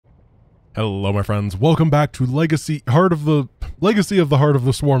Hello, my friends. Welcome back to Legacy of the Heart of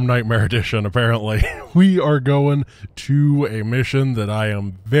the Swarm Nightmare Edition, apparently. We are going to a mission that I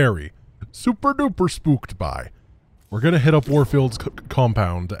am very super duper spooked by. We're going to hit up Warfield's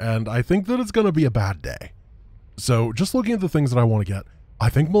compound, and I think that it's going to be a bad day. So, just looking at the things that I want to get, I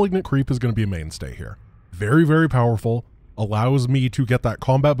think Malignant Creep is going to be a mainstay here. Very, very powerful. Allows me to get that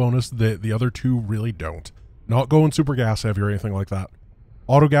combat bonus that the other two really don't. Not going super gas heavy or anything like that.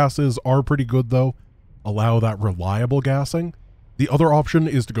 Auto gases are pretty good though, allow that reliable gassing. The other option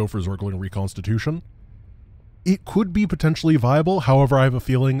is to go for Zergling Reconstitution. It could be potentially viable, however I have a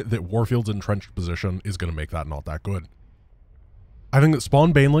feeling that Warfield's entrenched position is going to make that not that good. I think that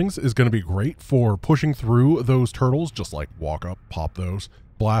Spawn Banelings is going to be great for pushing through those turtles, just like walk up, pop those,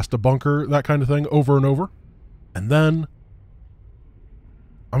 blast a bunker, that kind of thing over and over. And then,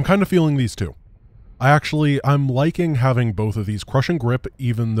 I'm kind of feeling these two. I'm liking having both of these. Crushing Grip,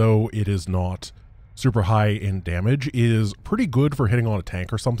 even though it is not super high in damage, is pretty good for hitting on a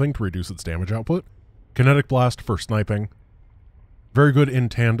tank or something to reduce its damage output. Kinetic Blast for sniping. Very good in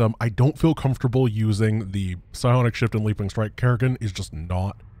tandem. I don't feel comfortable using the Psionic Shift and Leaping Strike. Kerrigan is just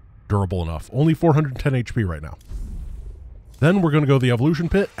not durable enough. Only 410 HP right now. Then we're going to go the Evolution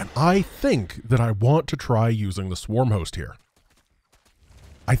Pit, and I think that I want to try using the Swarm Host here.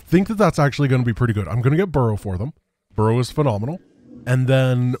 I think that that's actually going to be pretty good. I'm going to get Burrow for them. Burrow is phenomenal. And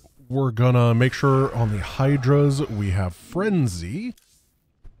then we're going to make sure on the Hydras we have Frenzy.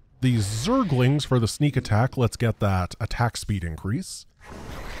 These Zerglings for the sneak attack. Let's get that attack speed increase.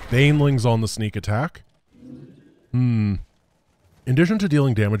 Banelings on the sneak attack. In addition to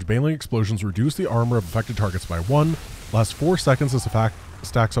dealing damage, Baneling explosions reduce the armor of affected targets by 1. Lasts 4 seconds. This effect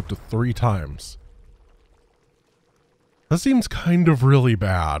stacks up to 3 times. That seems kind of really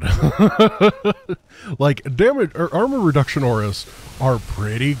bad. Like, damage or armor reduction auras are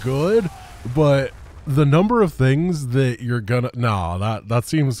pretty good, but the number of things that you're gonna... Nah, that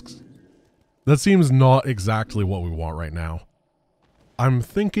seems not exactly what we want right now. I'm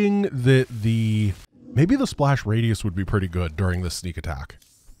thinking that maybe the splash radius would be pretty good during this sneak attack.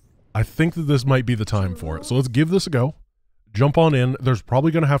 I think that this might be the time for it. So let's give this a go. Jump on in. There's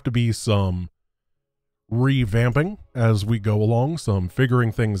probably going to have to be some revamping as we go along, some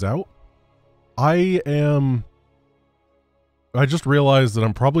figuring things out. I just realized that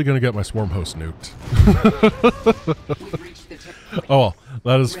I'm probably going to get my Swarm Host nuked. Oh well,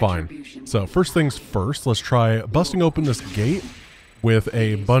 that is fine. So first things first, let's try busting open this gate with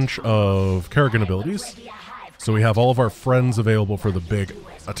a bunch of Kerrigan abilities. So we have all of our friends available for the big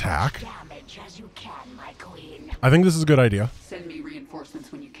attack. I think this is a good idea. Send me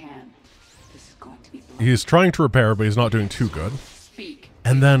reinforcements when you can. This is going to be He's trying to repair, but he's not doing too good.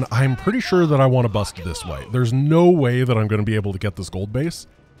 And then I'm pretty sure that I want to bust this way. There's no way that I'm going to be able to get this gold base,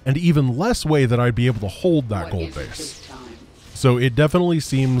 and even less way that I'd be able to hold that gold base. So it definitely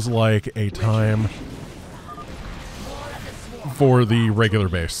seems like a time for the regular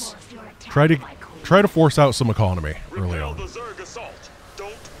base. Try to force out some economy early on.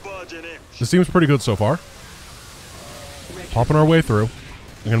 This seems pretty good so far. Popping our way through.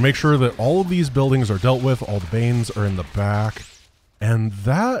 I'm going to make sure that all of these buildings are dealt with, all the Banes are in the back, and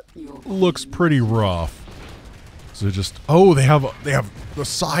that looks pretty rough. So just, oh, they have the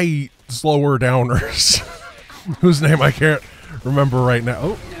Psi slower downers, whose name I can't remember right now.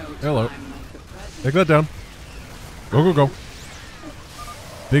 Oh, hello. Take that down. Go, go, go.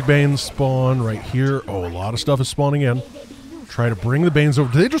 Big Banes spawn right here. Oh, a lot of stuff is spawning in. Try to bring the Banes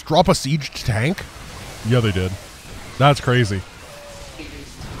over. Did they just drop a siege tank? Yeah, they did. That's crazy.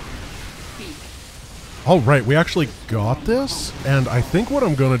 All right, we actually got this, and I think what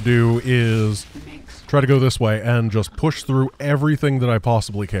I'm going to do is try to go this way and just push through everything that I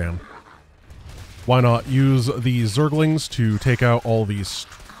possibly can. Why not use the Zerglings to take out all these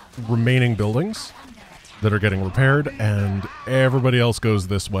remaining buildings that are getting repaired, and everybody else goes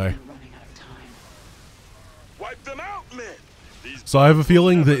this way. So I have a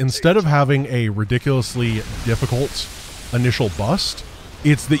feeling that instead of having a ridiculously difficult initial bust,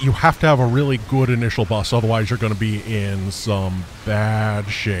 it's that you have to have a really good initial bust, otherwise you're going to be in some bad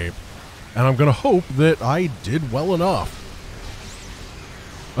shape. And I'm going to hope that I did well enough.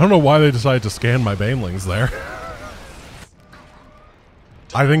 I don't know why they decided to scan my Banelings there.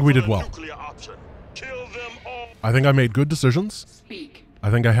 I think we did well. I think I made good decisions. I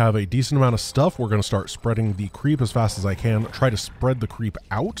think I have a decent amount of stuff. We're going to start spreading the creep as fast as I can. Try to spread the creep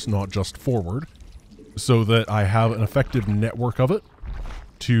out, not just forward, so that I have an effective network of it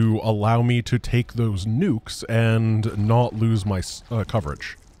to allow me to take those nukes and not lose my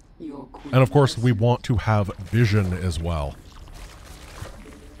coverage. And of course, we want to have vision as well.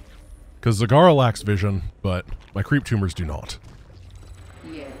 Because Zagara lacks vision, but my creep tumors do not.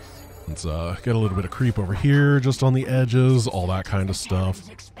 Yes. Let's get a little bit of creep over here, just on the edges, all that kind of stuff.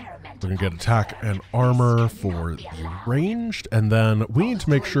 We're going to get attack and armor for the ranged, and then we need to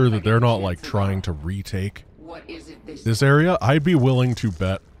make sure that they're not, like, trying to retake What is it this area. I'd be willing to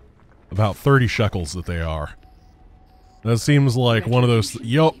bet about 30 shekels that they are. That seems like one of those...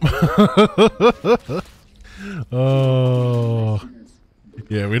 Yup. Oh...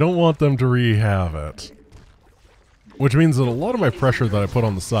 Yeah, we don't want them to re-have it. Which means that a lot of my pressure that I put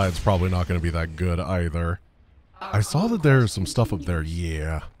on the side's probably not going to be that good either. I saw that there's some stuff up there,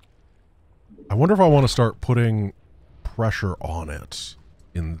 yeah. I wonder if I want to start putting pressure on it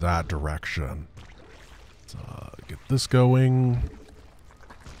in that direction. Let's get this going.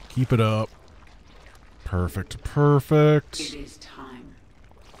 Keep it up. Perfect, perfect. It is time.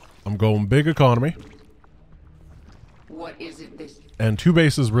 I'm going big economy. What is it this... And 2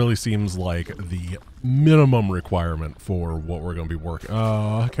 bases really seems like the minimum requirement for what we're going to be working.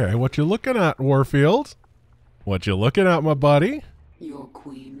 Okay, what you looking at, Warfield? What you looking at, my buddy? Your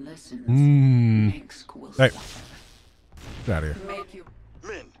queen listens. Minsk will Hey. suffer. Get out of here. Make you...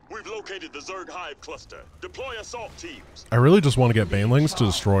 Men, we've located the Zerg Hive cluster. Deploy assault teams. I really just want to get banelings to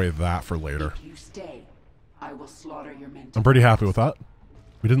destroy that for later. If you stay, I will slaughter your men. I'm pretty happy with that.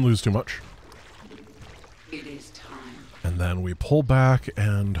 We didn't lose too much. It is time. And then we pull back,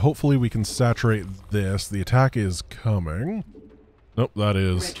 and hopefully we can saturate this. The attack is coming. Nope, that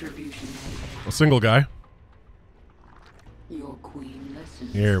is Retribution. a single guy. Your queen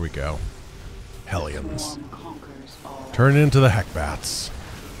listens. Here we go. Hellions. Swarm conquers all. Turn into the Heckbats.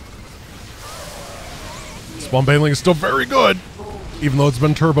 Spawn Baneling is still very good. Even though it's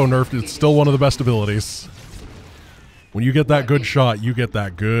been turbo nerfed, it's still one of the best abilities. When you get that good shot, you get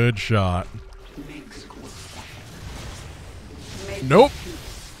that good shot. Minsk will suffer. Make Nope. your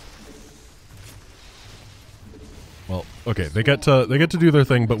peace. Well, okay, they get to do their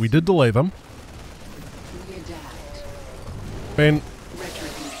thing, but we did delay them. We adapt. Bane,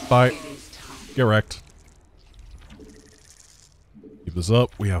 Retribution. Bye. It is time. get wrecked. Keep this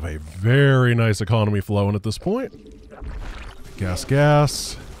up. We have a very nice economy flowing at this point. Gas,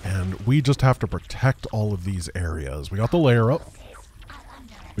 gas. And we just have to protect all of these areas. We got the layer up.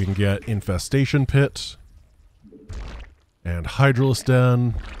 We can get Infestation Pit. And Hydralisk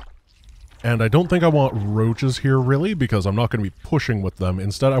Den. And I don't think I want roaches here, really, because I'm not going to be pushing with them.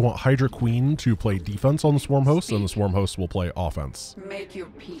 Instead, I want Hydra Queen to play defense on the Swarm Host, and the Swarm Host will play offense. Make your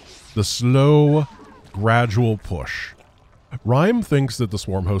peace. The slow, gradual push. Rhyme thinks that the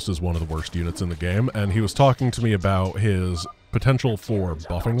Swarm Host is one of the worst units in the game, and he was talking to me about his potential for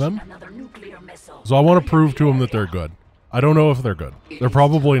buffing them. So I want to prove to him that they're good. I don't know if they're good. They're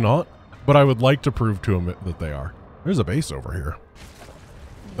probably not, but I would like to prove to him that they are. There's a base over here.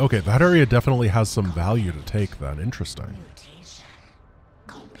 Okay, that area definitely has some value to take then. Interesting.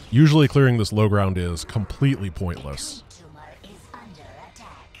 Usually clearing this low ground is completely pointless.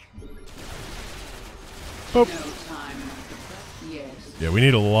 Oh. No time. Yes. Yeah, we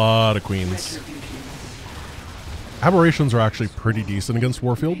need a lot of queens. Retribution. Aberrations are actually pretty decent against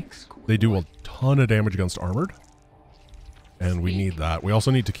Warfield. They do a ton of damage against armored. And we need that. We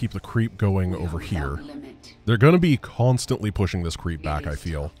also need to keep the creep going over here. Limit. They're going to be constantly pushing this creep back, I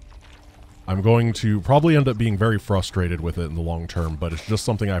feel. I'm going to probably end up being very frustrated with it in the long term, but it's just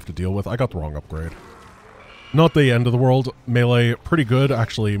something I have to deal with. I got the wrong upgrade. Not the end of the world. Melee, pretty good.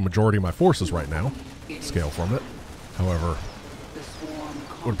 Actually, majority of my forces right now scale from it. However, The swarm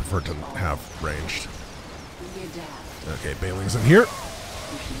would prefer to have ranged. We adapt. Okay, Baling's in here.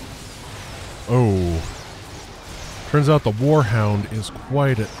 Oh. Turns out the Warhound is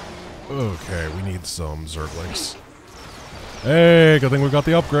quite a... Okay, we need some Zerglings. Hey, good thing we got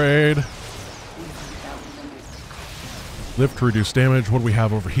the upgrade. Lift to reduce damage. What do we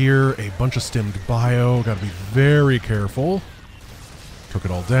have over here? A bunch of stimmed bio. Gotta be very careful. Took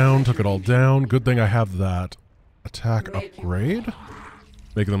it all down, took it all down. Good thing I have that attack upgrade.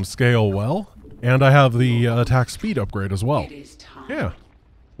 Making them scale well. And I have the attack speed upgrade as well. It is time. Yeah,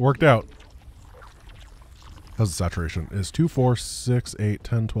 worked out. How's the saturation? Is 2, 4, 6, 8,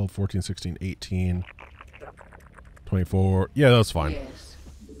 10, 12, 14, 16, 18, 24. Yeah, that's fine. Yes.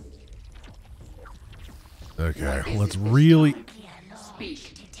 Okay, let's really...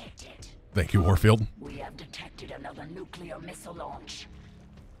 Speak. Thank you, Warfield. We have detected another nuclear missile launch.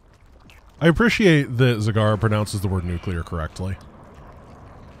 I appreciate that Zagara pronounces the word nuclear correctly.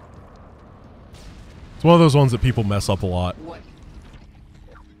 It's one of those ones that people mess up a lot. What?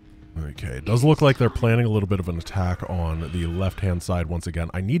 Okay, it does look like they're planning a little bit of an attack on the left-hand side once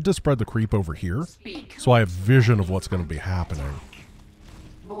again. I need to spread the creep over here, Speak. so I have vision of what's going to be happening.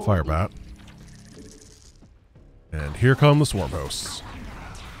 Fire bat. And here come the swarm hosts.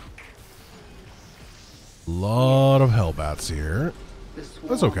 Lot of hellbats here. The swarm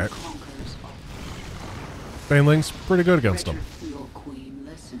That's okay. conquers all. Baneling's pretty good against them. Your queen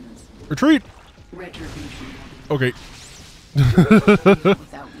listens. Retreat! Retribution Okay,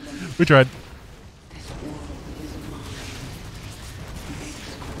 without limit. we tried. This world is mine.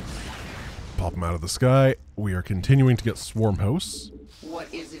 Pop them out of the sky. We are continuing to get swarm hosts.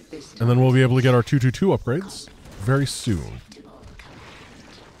 What is it this time? And then we'll be able to get our 222 upgrades very soon.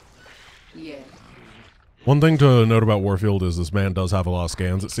 Yes. One thing to note about Warfield is this man does have a lot of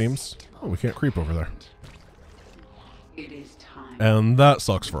scans, it seems. Oh, we can't creep over there. It is time. And that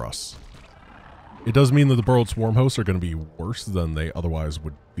sucks for us. It does mean that the burrowed swarm hosts are going to be worse than they otherwise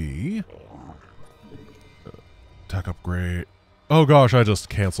would be. Tech upgrade. Oh gosh, I just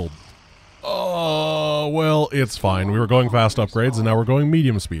canceled. Oh, well, it's fine. We were going fast upgrades, and now we're going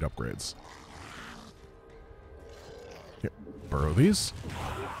medium speed upgrades. Yep. Burrow these.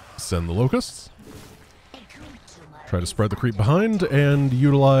 Send the locusts. Try to spread the creep behind, and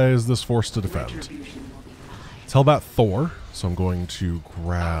utilize this force to defend. Retribution will be mine. It's Hellbat Thor, so I'm going to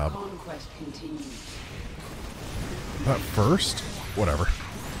grab Conquest continues. that first. Whatever.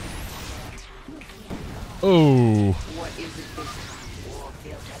 Oh. What is it this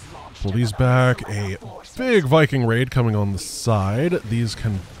time? Pull these back. A big Viking raid coming on the side. These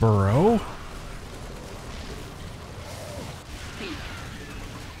can burrow.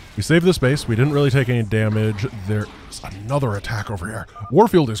 We saved this base. We didn't really take any damage. There's another attack over here.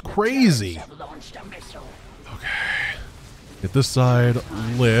 Warfield is crazy. Okay. Hit this side.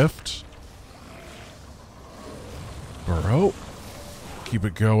 Lift. Burrow. Keep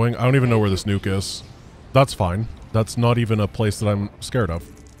it going. I don't even know where this nuke is. That's fine. That's not even a place that I'm scared of.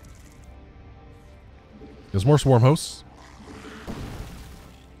 There's more swarm hosts.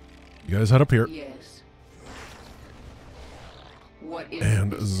 You guys head up here. Yes. What is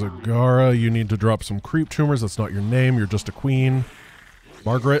And it this time? Zagara, you need to drop some creep tumors. That's not your name. You're just a queen.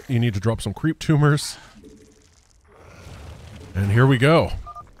 Margaret, you need to drop some creep tumors. And here we go.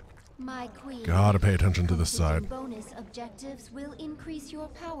 My queen. Gotta pay attention to this side. Bonus objectives will increase your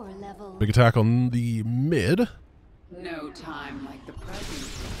power level. Big attack on the mid. No time like the present.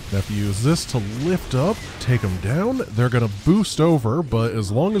 Have to use this to lift up, take them down. They're gonna boost over, but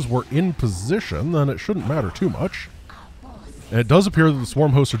as long as we're in position, then it shouldn't matter too much. And it does appear that the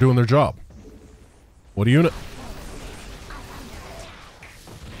swarm hosts are doing their job. What a unit.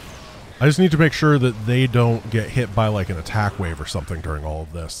 I just need to make sure that they don't get hit by like an attack wave or something during all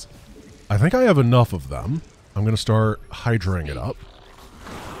of this. I think I have enough of them. I'm going to start hydraing it up.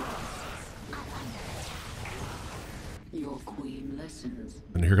 Your queen listens.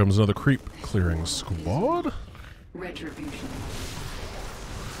 And here comes another creep clearing squad. Retribution.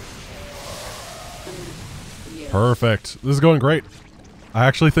 Yes. Perfect. This is going great. I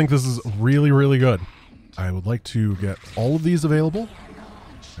actually think this is really, really good. I would like to get all of these available.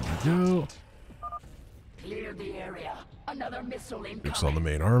 There we go. Clear the area. Another missile Nukes on incoming. the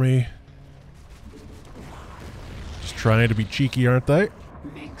main army. Just trying to be cheeky, aren't they?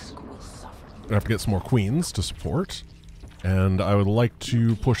 Minsk will suffer. I have to get some more queens to support. And I would like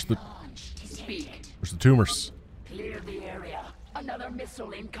to push the Speak. tumors. Clear the area. Another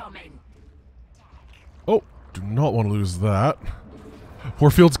missile incoming. Oh, do not want to lose that.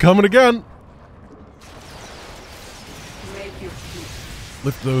 Warfield's coming again. Make your peace.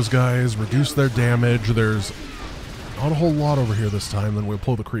 Lift those guys, reduce their damage. There's not a whole lot over here this time. Then we'll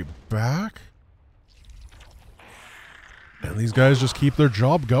pull the creep back. And these guys just keep their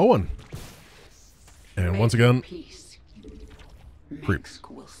job going. And once again, Peace. creep. Minsk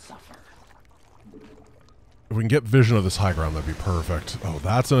will suffer. If we can get vision of this high ground, that'd be perfect. Oh,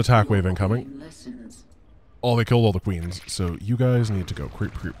 that's an attack wave incoming. Queen listens. Oh, they killed all the queens. So you guys need to go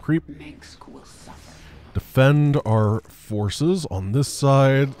creep, creep, creep. Minsk will suffer. Defend our forces on this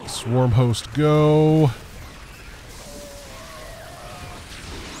side. Swarm host go.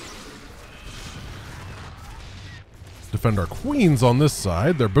 Defend our queens on this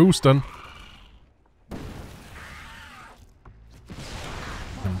side. They're boosting.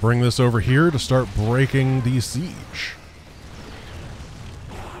 And bring this over here to start breaking the siege.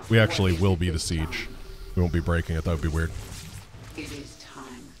 We actually will be the siege. We won't be breaking it. That would be weird. It is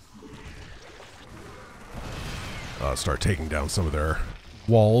time. Start taking down some of their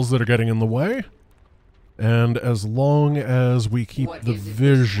walls that are getting in the way. And as long as we keep What the is it this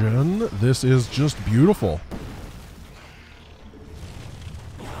vision, this is just beautiful.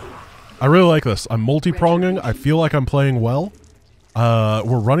 I really like this. I'm multi-pronging. I feel like I'm playing well.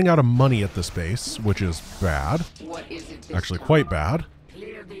 We're running out of money at this base, which is bad. What is it this Actually, time? quite bad.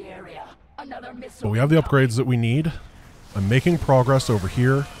 Clear Another missile. But we have the upgrades that we need. I'm making progress over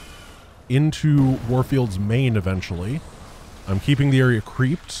here into Warfield's main eventually. I'm keeping the area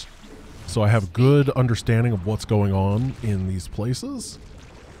creeped, so I have good understanding of what's going on in these places.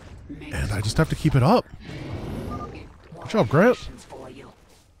 And I just have to keep it up. Good job, Grant.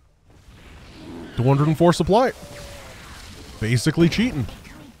 204 supply. Basically cheating.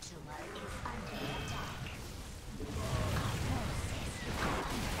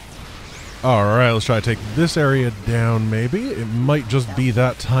 Alright, let's try to take this area down maybe. It might just be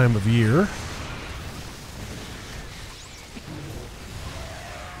that time of year.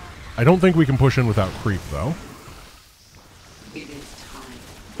 I don't think we can push in without creep, though. It is time.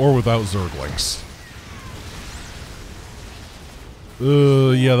 Or without Zerglings.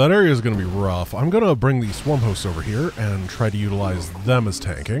 Yeah, that area is going to be rough. I'm going to bring the Swarm Hosts over here and try to utilize them as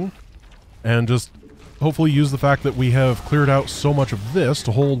tanking. And just hopefully use the fact that we have cleared out so much of this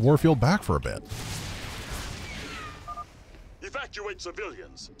to hold Warfield back for a bit. Evacuate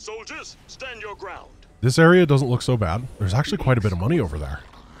civilians. Soldiers, stand your ground. This area doesn't look so bad. There's actually quite a bit of money over there.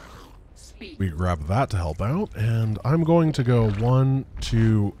 We grab that to help out, and I'm going to go 1,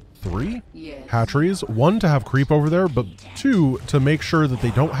 2, 3 hatcheries. 1 to have creep over there, but 2 to make sure that they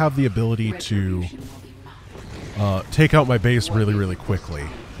don't have the ability to take out my base really, really quickly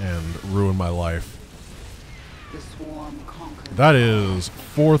and ruin my life. The swarm conquered. That is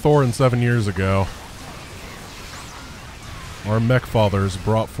 4 Thor and 7 years ago. Our mech fathers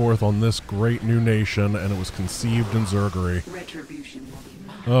brought forth on this great new nation, and it was conceived in Zergery. Retribution will be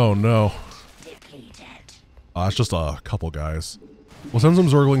mine. Oh no. It's just a couple guys. We'll send some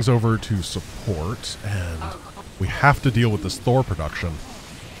Zerglings over to support, and we have to deal with this Thor production.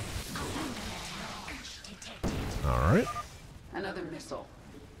 Alright. Another missile.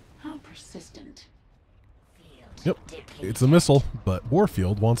 How persistent. Yep, it's a missile, but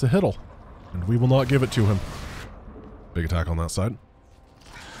Warfield wants a Hittle, and we will not give it to him. Big attack on that side.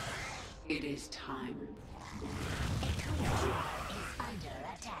 It is time.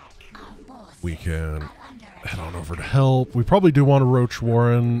 We can head on over to help. We probably do want a Roach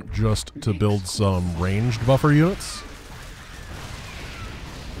Warren just to build some ranged buffer units.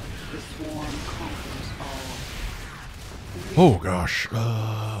 The swarm conquers all. Oh gosh.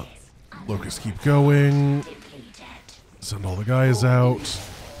 Locusts keep going. Send all the guys out.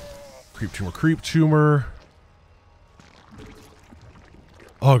 Creep tumor, creep tumor.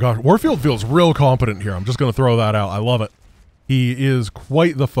 Oh gosh, Warfield feels real competent here. I'm just going to throw that out. I love it. He is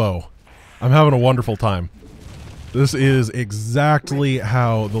quite the foe. I'm having a wonderful time. This is exactly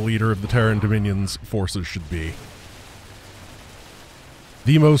how the leader of the Terran Dominion's forces should be.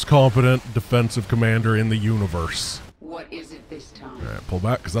 The most competent defensive commander in the universe. What is it this time? Alright, pull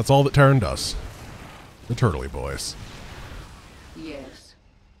back, because that's all that Terran does. The Turtley boys. Yes.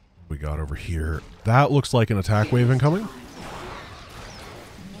 We got over here. That looks like an attack wave incoming.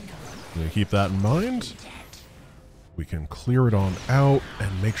 I'm gonna keep that in mind. We can clear it on out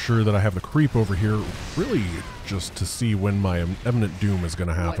and make sure that I have the creep over here, really just to see when my imminent doom is going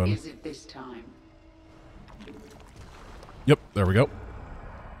to happen. What is it this time? Yep, there we go.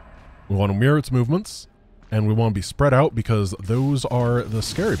 We want to mirror its movements, and we want to be spread out because those are the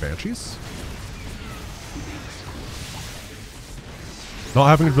scary banshees. Not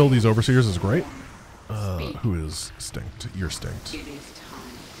having to build these overseers is great. Who is stinked? You're stinked. It is time.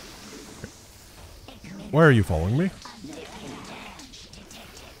 Why are you following me?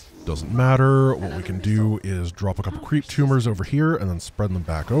 Doesn't matter. What we can do is drop a couple creep tumors over here and then spread them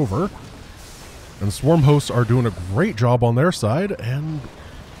back over. And the swarm hosts are doing a great job on their side, and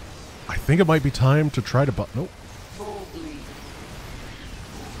I think it might be time to try to nope. Boldly.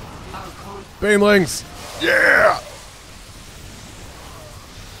 Banelings! Yeah!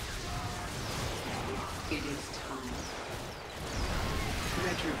 It is time.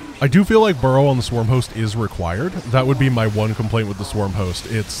 Retribution. I do feel like burrow on the swarm host is required. That would be my one complaint with the swarm host.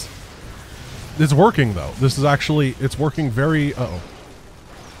 It's working though. This is actually, it's working very,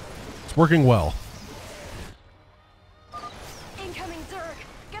 it's working well. Incoming Zerg!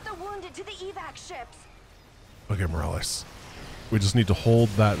 Get the wounded to the evac ships! Okay, Morales. We just need to hold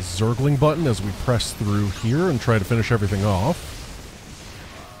that Zergling button as we press through here and try to finish everything off.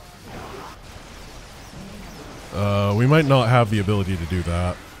 We might not have the ability to do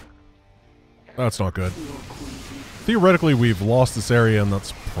that. That's not good. Theoretically, we've lost this area, and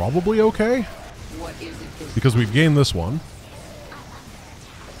that's probably okay. What is it this Because we've gained this one.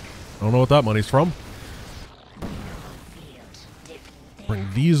 I don't know what that money's from.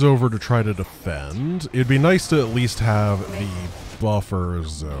 Bring these over to try to defend. It'd be nice to at least have the buffer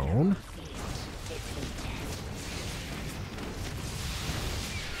zone.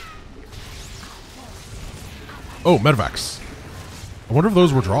 Oh, medevacs. I wonder if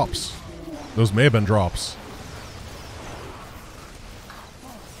those were drops. Those may have been drops.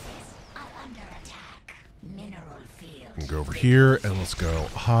 We can go over here and let's go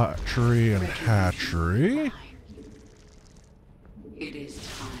hatchery and hatchery. It is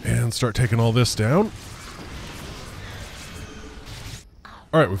time. And start taking all this down.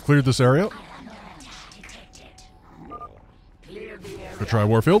 Alright, we've cleared this area. Clear the area. Go try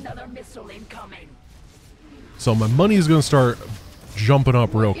Warfield. Another missile incoming. So my money is going to start jumping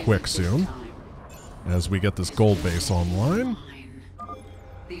up real quick soon as we get this gold base online.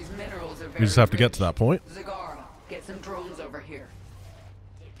 These minerals are very We just have to get to that point. Zagara, get some drones over here.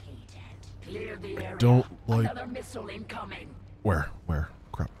 Clear the area. Don't like... Another missile incoming. Where?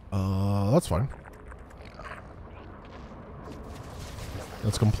 Crap. That's fine.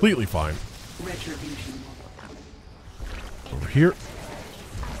 That's completely fine. Retribution. Over here.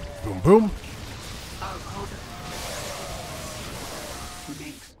 Boom, boom.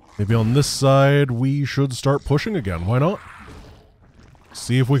 Thanks. Maybe on this side we should start pushing again. Why not?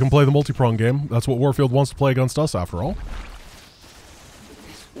 See if we can play the multi-prong game. That's what Warfield wants to play against us after all.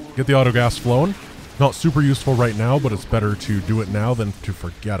 Get the auto gas flowing. Not super useful right now, but it's better to do it now than to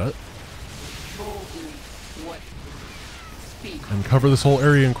forget it. What? Speak. And cover this whole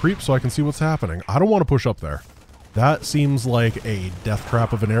area and creep so I can see what's happening. I don't want to push up there. That seems like a death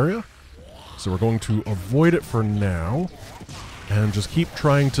trap of an area. So we're going to avoid it for now. And just keep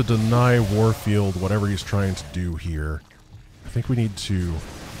trying to deny Warfield whatever he's trying to do here. I think we need to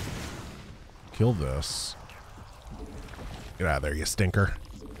kill this. Get out of there, you stinker.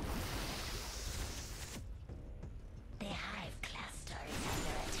 The hive cluster is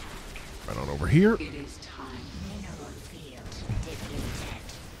under attack. Right on over here. It is time. Mineral field depleted.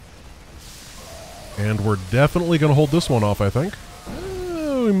 And we're definitely going to hold this one off, I think.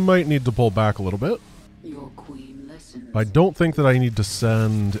 We might need to pull back a little bit. Your queen listens. I don't think that I need to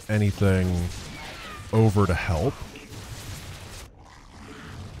send anything over to help.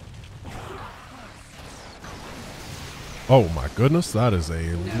 Oh my goodness, that is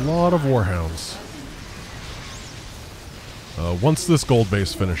a lot of warhounds. Once this gold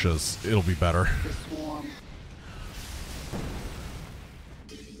base finishes, it'll be better. The swarm.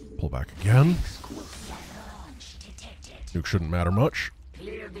 Pull back again. Launch detected. Nuke shouldn't matter much.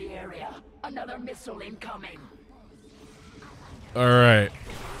 Clear the area. Another missile incoming. Alright.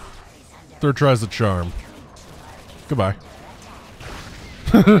 Third tries the charm. Goodbye.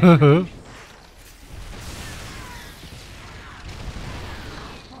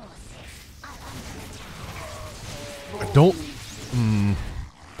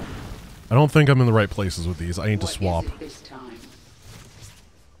 I don't think I'm in the right places with these. I need to swap. What is it this time?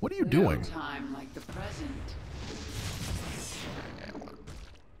 What are you doing? No time like the present.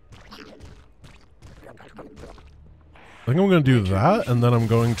 I think I'm going to do that, and then I'm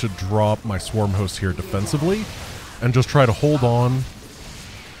going to drop my swarm host here defensively and just try to hold on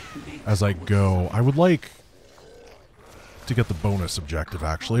as I go. I would like to get the bonus objective,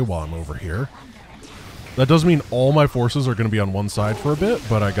 actually, while I'm over here. That does mean all my forces are going to be on one side for a bit,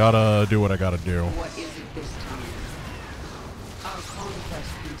 but I gotta do what I gotta do. What is it this time? Our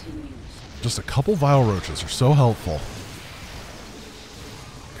conquest continues. Just a couple Vile Roaches are so helpful.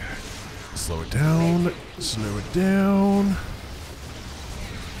 Okay. Slow it down. Slow it down.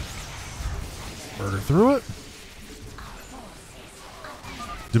 Murder through it.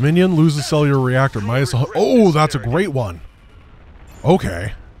 Dominion loses cellular reactor minus... Oh, that's a great one.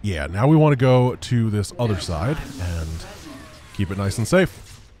 Okay. Yeah, now we want to go to this other side and keep it nice and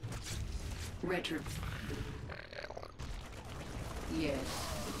safe. Yes.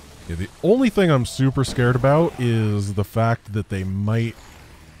 Yeah, the only thing I'm super scared about is the fact that they might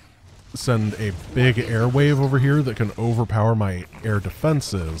send a big air wave over here that can overpower my air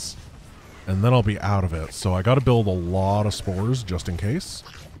defenses, and then I'll be out of it. So I got to build a lot of spores just in case,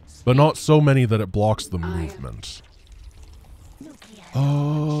 but not so many that it blocks the movement.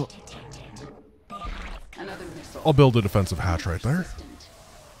 Another missile. I'll build a defensive hatch right there.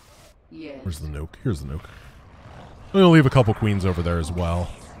 Yes. Where's the nuke? Here's the nuke. I'm going to leave a couple queens over there as well.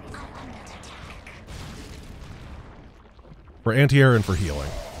 For anti-air and for healing.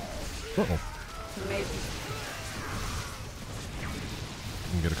 Uh-oh. Maybe.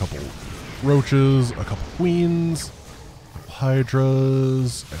 We can get a couple roaches, a couple queens, a couple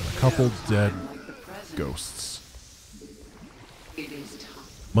hydras, and a couple dead Like the present. ghosts. It is time.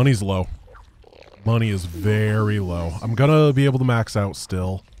 Money's low. Money is very low. I'm gonna be able to max out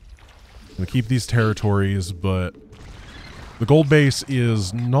still. I'm gonna keep these territories, but the gold base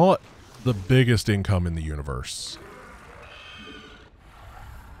is not the biggest income in the universe.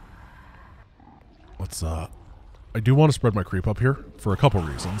 Let's I do want to spread my creep up here for a couple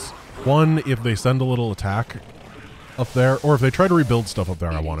reasons. One, if they send a little attack up there, or if they try to rebuild stuff up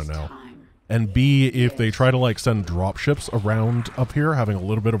there, I want to know. And B, if they try to like send drop ships around up here, having a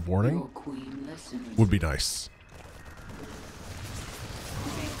little bit of warning would be nice.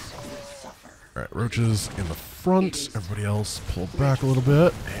 Alright, roaches in the front, everybody else pull back a little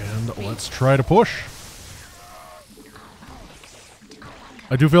bit, and let's try to push.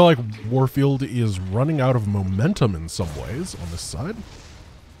 I do feel like Warfield is running out of momentum in some ways on this side.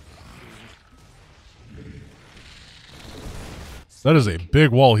 That is a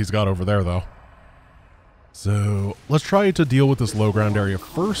big wall he's got over there, though. So let's try to deal with this low ground area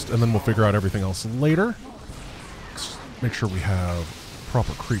first, and then we'll figure out everything else later. Let's make sure we have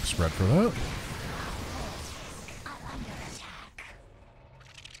proper creep spread for that.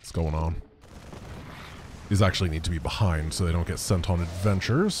 What's going on? These actually need to be behind so they don't get sent on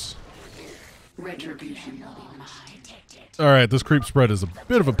adventures. Retribution. Alright, this creep spread is a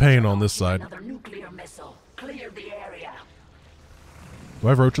bit of a pain on this side. Another nuclear missile. Clear the area. Do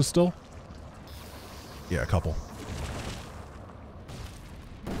I have roaches still? Yeah, a couple.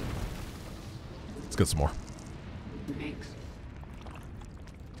 Let's get some more.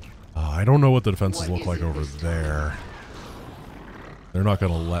 I don't know what the defenses look like over there. They're not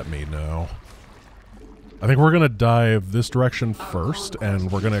going to let me know. I think we're going to dive this direction first,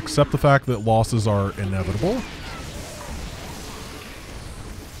 and we're going to accept the fact that losses are inevitable.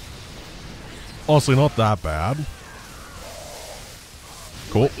 Honestly, not that bad.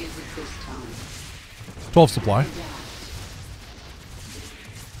 Cool. 12 supply.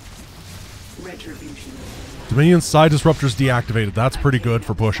 Dominion side disruptors deactivated. That's pretty good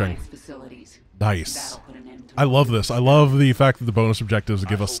for pushing. Nice. I love this. I love the fact that the bonus objectives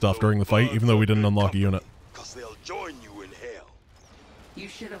give us stuff during the fight, even though we didn't unlock a unit.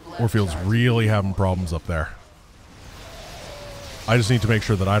 Warfield's really having problems up there. I just need to make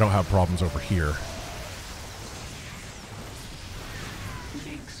sure that I don't have problems over here.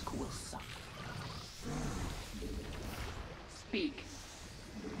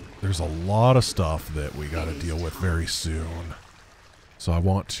 There's a lot of stuff that we got to deal with very soon. So I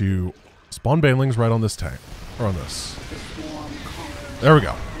want to spawn banelings right on this tank. Or on this. There we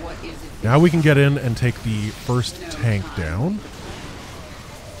go. Now we can get in and take the first tank down.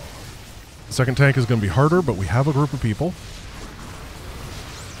 The second tank is going to be harder, but we have a group of people.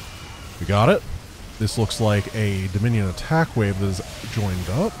 We got it. This looks like a Dominion attack wave that is joined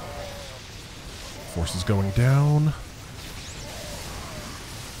up. Forces going down.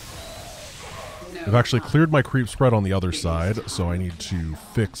 I've actually cleared my creep spread on the other side, so I need to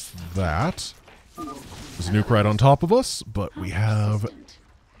fix that. There's a nuke right on top of us, but we have a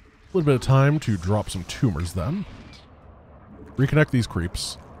little bit of time to drop some tumors then. Reconnect these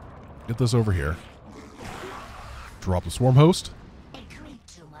creeps. Get this over here. Drop the swarm host. A creep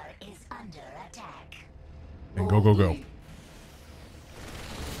tumor is under attack. And go, go, go.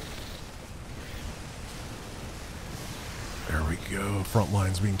 There we go. Front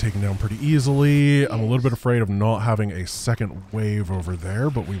line's being taken down pretty easily. I'm a little bit afraid of not having a second wave over there,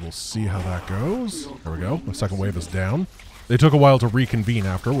 but we will see how that goes. There we go. The second wave is down. They took a while to reconvene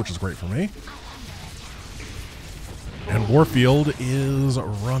after, which is great for me. And Warfield is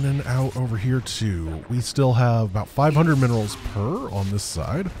running out over here too. We still have about 500 minerals per on this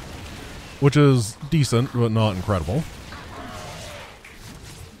side, which is decent, but not incredible.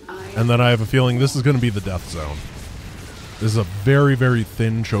 And then I have a feeling this is going to be the death zone. This is a very, very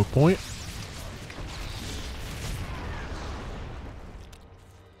thin choke point.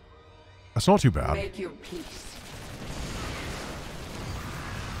 That's not too bad.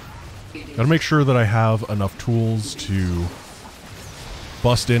 Gotta make sure that I have enough tools to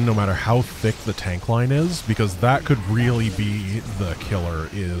bust in no matter how thick the tank line is, because that could really be the killer,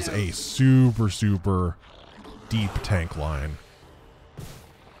 is a super, super deep tank line.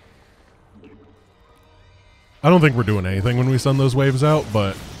 I don't think we're doing anything when we send those waves out,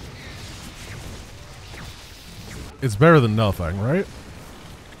 but it's better than nothing, right?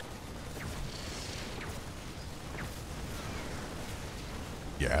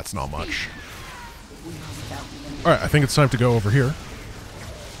 Yeah, it's not much. Alright, I think it's time to go over here.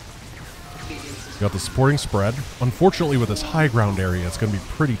 Got the supporting spread. Unfortunately, with this high ground area, it's going to be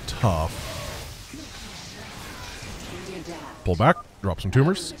pretty tough. Pull back, drop some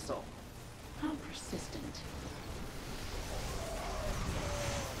tumors.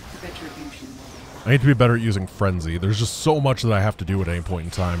 I need to be better at using Frenzy. There's just so much that I have to do at any point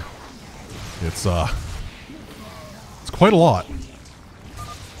in time. It's quite a lot.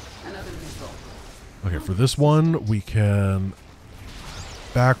 Okay, for this one, we can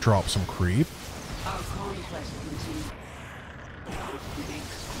backdrop some creep. Our conquest continues.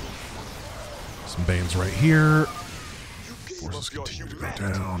 Some Banes right here. You gave Forces up your continue to go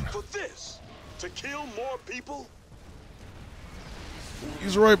humanity down. for this? To kill more people?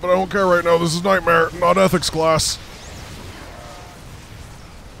 He's right, but I don't care right now. This is Nightmare, not ethics class.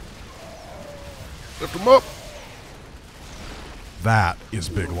 Lift him up. That is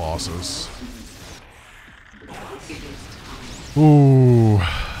big losses. Ooh.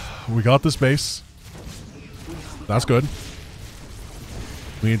 We got this base. That's good.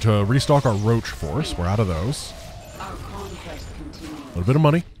 We need to restock our Roach force. We're out of those. Our conquest continues. A little bit of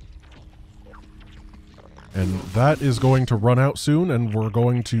money. And that is going to run out soon, and we're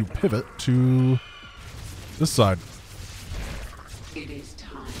going to pivot to this side. It is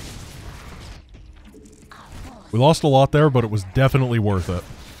time. We lost a lot there, but it was definitely worth it.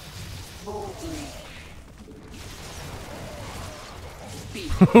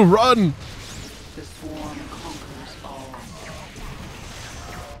 Run! The swarm conquers all.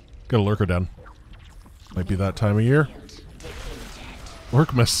 Got a lurker down. Might be that time of year.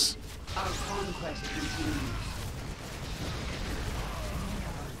 Lurk miss. Our conquest continues.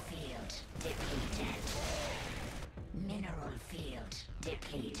 Field depleted. Mineral field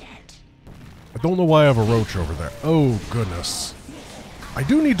depleted. I don't know why I have a roach over there. Oh, goodness. I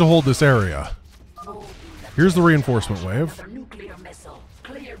do need to hold this area. Here's the reinforcement wave. Another nuclear missile.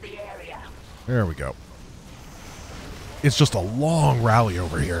 Clear the area. There we go. It's just a long rally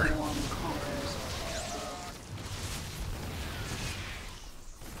over here. Swarm conquers.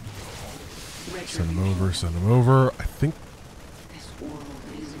 Send him over, send him over. I think This world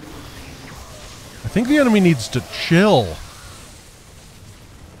is mine. the enemy needs to chill.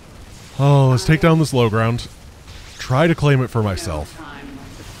 Oh, let's take down this low ground. Try to claim it for myself. No time like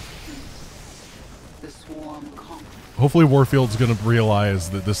the swarm conquers. Hopefully Warfield's going to realize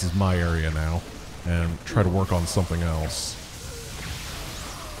that this is my area now and try to work on something else.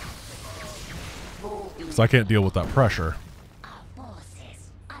 Because I can't deal with that pressure. Our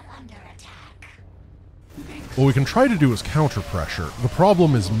forces are under attack. What we can try to do is counter pressure. The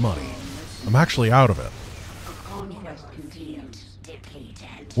problem is money. I'm actually out of it. Conquest continues.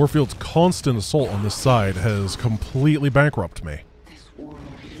 Depleted. Warfield's constant assault on this side has completely bankrupted me. This world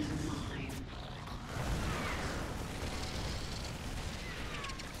is mine.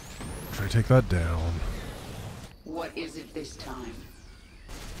 Try to take that down. What is it this time?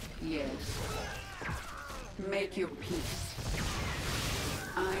 Yes. Make your peace.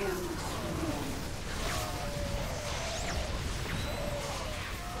 I am the swarm.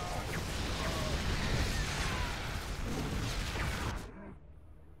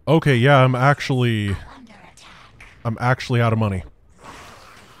 Okay, yeah, I'm actually Under attack. out of money.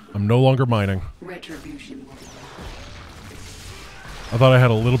 I'm no longer mining. Retribution. I thought I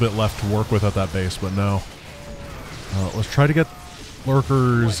had a little bit left to work with at that base, but no. Let's try to get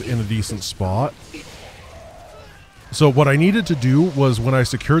lurkers in a decent spot. So what I needed to do was when I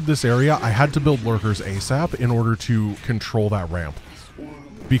secured this area, I had to build lurkers ASAP in order to control that ramp.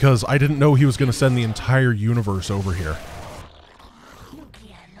 Because I didn't know he was going to send the entire universe over here.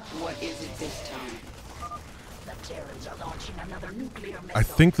 Nuclear launch. What is it this time? The Terrans are launching another nuclear missile. I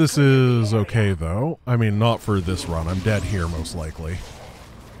think this is okay, though. I mean, not for this run. I'm dead here, most likely.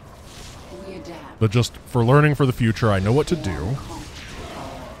 We adapt. But just for learning for the future, I know what to do.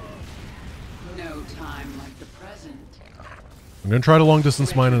 No time like the present. I'm going to try to long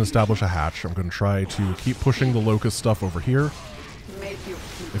distance mine and establish a hatch. I'm going to try to keep pushing the locust stuff over here. Make your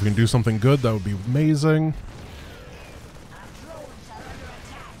peace. If we can do something good, that would be amazing.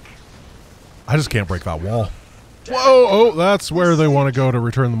 I just can't break that wall. Whoa! Oh, that's where they want to go to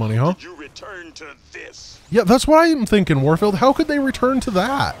return the money, huh? You return to this. Yeah, that's what I'm thinking, Warfield. How could they return to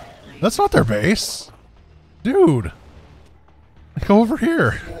that? That's not their base. Dude. Go over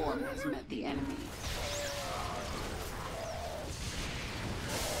here. Swarm has met the enemy.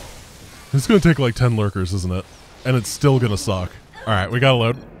 It's going to take like 10 lurkers, isn't it? And it's still going to suck. Alright, we got to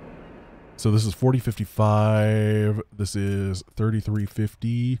load. So this is 4055. This is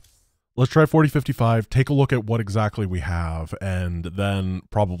 3350. Let's try 4055. Take a look at what exactly we have, and then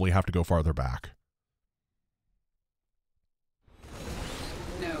probably have to go farther back.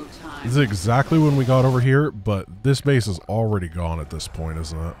 No time. This is exactly when we got over here, but this base is already gone at this point,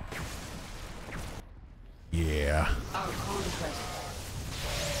 isn't it? Yeah. Our conquest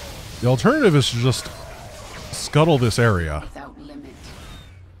The alternative is to just scuttle this area. without limit.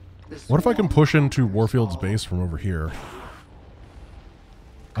 The What if I can swarm push into conquers Warfield's all. base from over here?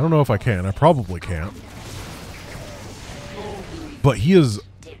 I don't know if I can. I probably can't. But he's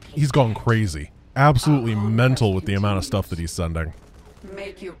gone crazy. Absolutely mental with the amount of stuff that he's sending.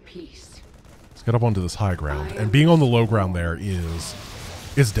 Make your peace. Let's get up onto this high ground. And being on the low ground there is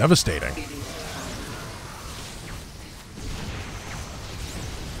devastating.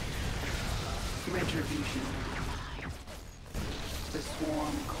 Retribution. The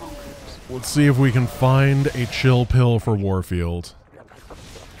swarm conquers. Let's see if we can find a chill pill for Warfield.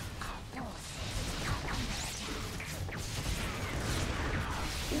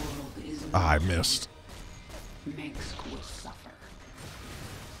 World is I missed. Makes will suffer.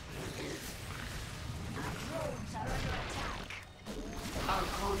 Our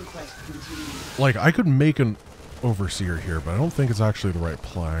conquest continues. Like, I could make an Overseer here, but I don't think it's actually the right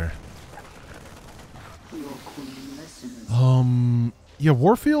play. Your queen listens. Yeah,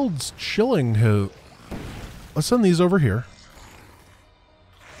 Warfield's chilling his... Let's send these over here.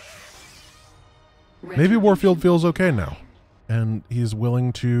 Maybe Warfield feels okay now. And he's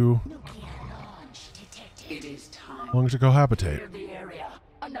willing to... It is time. willing to cohabitate. Clear the area.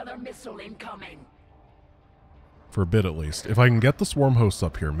 Another missile incoming. For a bit, at least. If I can get the swarm hosts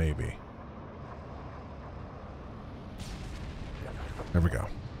up here, maybe. There we go.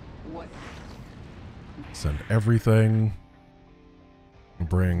 What? Send everything.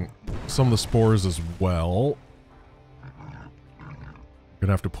 Bring some of the spores as well.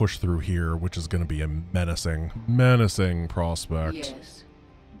 Gonna have to push through here, which is gonna be a menacing prospect. Yes.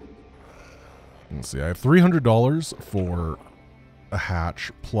 Let's see, I have $300 for a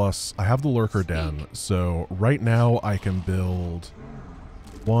hatch, plus I have the lurker den, so right now I can build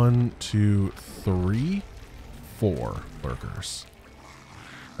 1, 2, 3, 4 lurkers.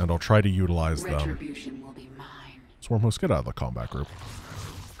 And I'll try to utilize them. Retribution will be mine. Swarm host, get out of the combat group.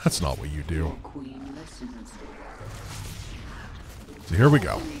 That's not what you do. Your queen listens. So here we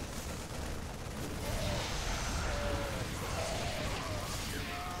go.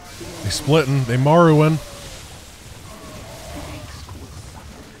 They splitting, they Maruin. Makes will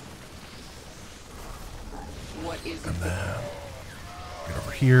suffer. What is And it? then get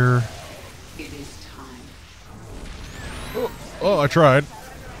over here. It is time. Oh, I tried.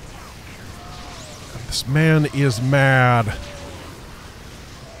 This man is mad.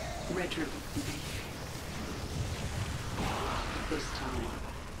 Retribution. This time.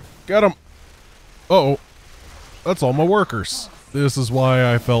 Get him. Uh-oh. That's all my workers. This is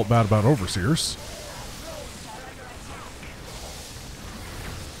why I felt bad about Overseers.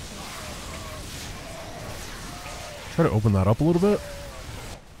 Try to open that up a little bit.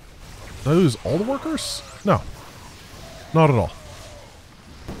 Did I lose all the workers? No. Not at all.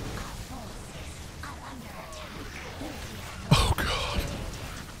 Oh, God.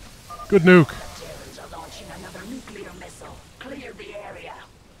 Good nuke. Terrans are launching another nuclear missile. Clear the area.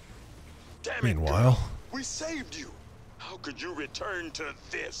 Damn it, Meanwhile. girl. We saved you. How could you return to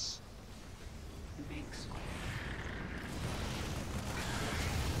this? Makes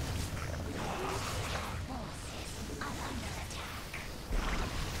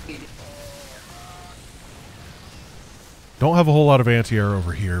Don't have a whole lot of anti-air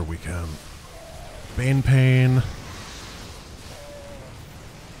over here. We can Bane Pain.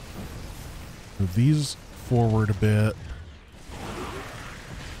 Move these forward a bit.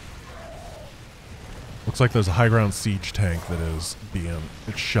 Looks like there's a high ground siege tank that is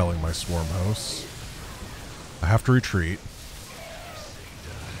it's shelling my swarm hosts. I have to retreat.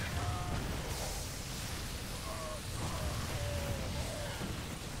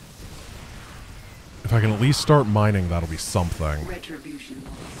 If I can at least start mining, that'll be something. retribution.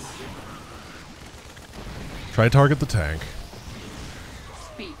 Try to target the tank.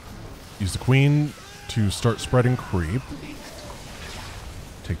 Speak. Use the queen to start spreading creep.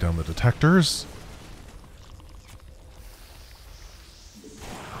 Take down the detectors.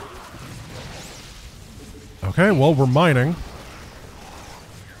 Okay, well, we're mining.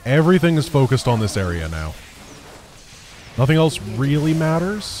 Everything is focused on this area now. Nothing else really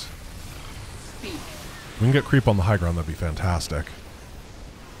matters. Speak. We can get creep on the high ground, that'd be fantastic.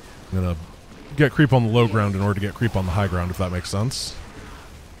 I'm gonna get creep on the low ground in order to get creep on the high ground, if that makes sense.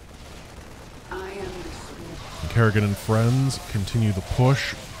 I am the swarm. And Kerrigan and friends continue the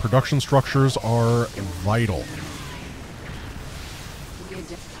push. Production structures are vital.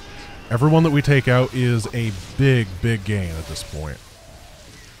 Everyone that we take out is a big gain at this point.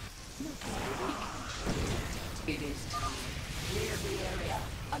 It is time. Clear the area.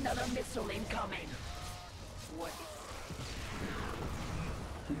 Another missile incoming. What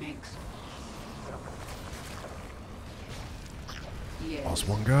makes yes. Lost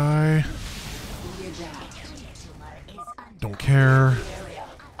one guy. We adapt. Don't care. Area.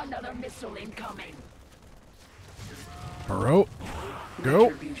 Another missile incoming. Burrow. Go.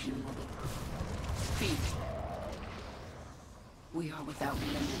 Retribution. Speak. We are without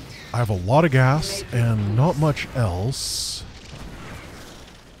limit. I have a lot of gas and not much else.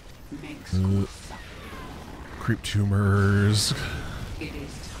 Make school suffer. Creep tumors. It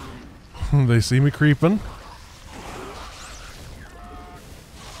is time. They see me creeping.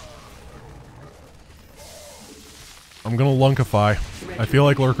 I'm gonna lunkify. I feel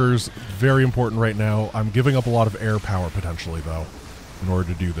like Lurker's very important right now. I'm giving up a lot of air power potentially though, in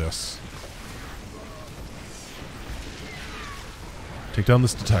order to do this. Take down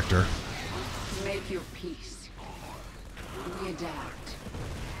this detector. Make your peace. We adapt.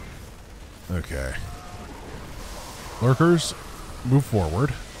 Okay. Lurkers, move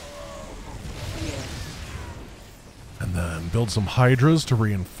forward. Yes. And then build some hydras to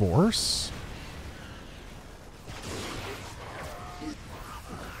reinforce.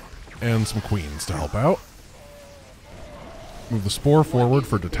 And some queens to help out. Move the spore forward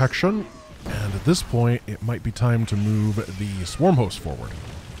for detection. And at this point, it might be time to move the swarm host forward.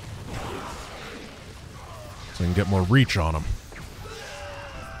 So I can get more reach on them.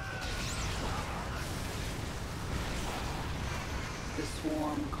 The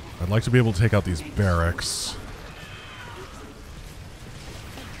swarm. I'd like to be able to take out these barracks.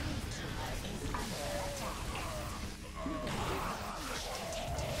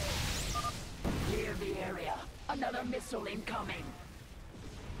 Clear the area. Another missile incoming.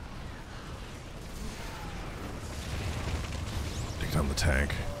 Take down the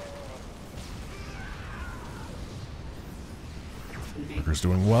tank. Lurker's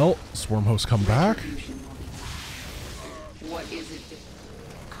doing well. Swarm hosts come back. What is it?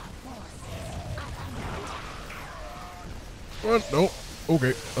 What? No.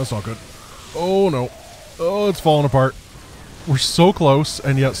 Okay, that's not good. Oh no. Oh, it's falling apart. We're so close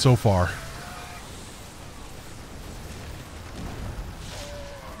and yet so far.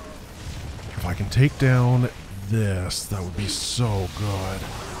 If I can take down this, that would be so good.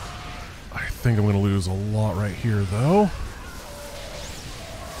 I think I'm going to lose a lot right here though.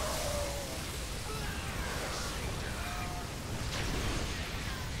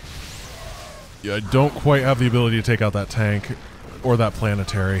 Yeah, I don't quite have the ability to take out that tank or that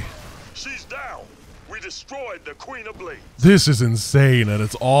planetary. She's down. We destroyed the Queen of Blades. This is insane and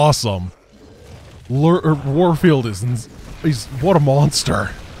it's awesome. Warfield is he's what a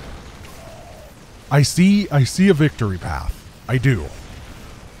monster. I see a victory path. I do.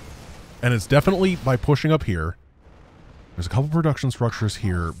 And it's definitely by pushing up here. There's a couple production structures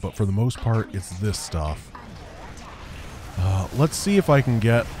here, but for the most part it's this stuff. Let's see if I can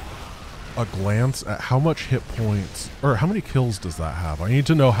get a glance at how much hit points, or how many kills does that have? I need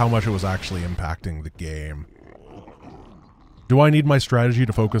to know how much it was actually impacting the game. Do I need my strategy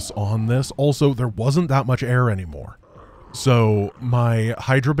to focus on this? Also, there wasn't that much air anymore. So my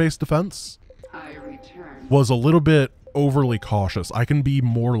Hydra-based defense I return. was a little bit overly cautious. I can be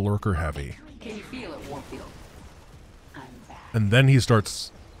more Lurker heavy. Can you feel it, Warfield? I'm back. And then he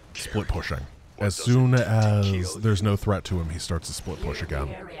starts split pushing. As soon as there's no threat to him, he starts to split push again.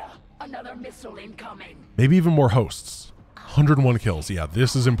 Area. Another missile incoming. Maybe even more hosts. 101 kills. Yeah,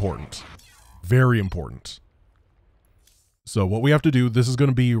 this is important. Very important. So what we have to do, this is going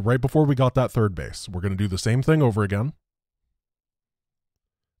to be right before we got that third base. We're going to do the same thing over again.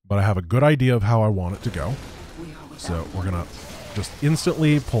 But I have a good idea of how I want it to go. So we're going to just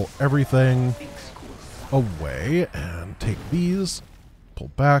instantly pull everything away and take these, pull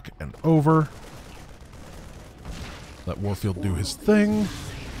back and over. Let Warfield do his thing.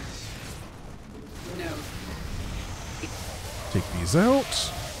 No. Take these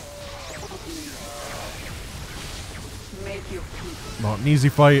out. Make your peace. Not an easy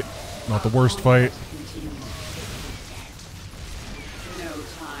fight. Not the worst fight. Continue. No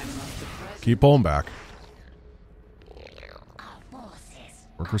time of the present. Keep pulling back.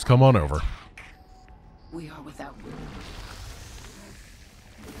 Workers, come on over. We are without limit.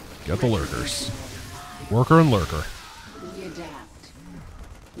 Get the Lurkers. Worker and Lurker. We adapt.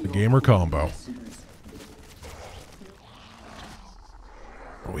 The gamer combo.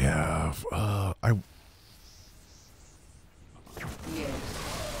 We have, Yes.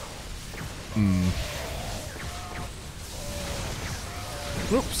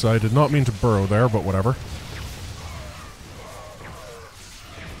 Oops, I did not mean to burrow there, but whatever.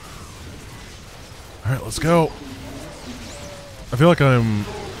 Alright, let's go. I feel like I'm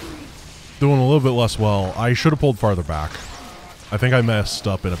doing a little bit less well. I should have pulled farther back. I think I messed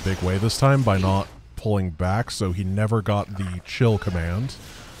up in a big way this time by not pulling back, so he never got the chill command.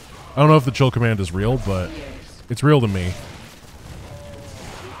 I don't know if the chill command is real, but Yes. it's real to me.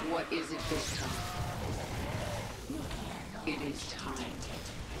 What is it this time? It is time.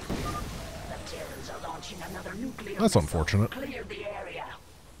 The Terrans are launching another nuclear That's unfortunate. Clear the area.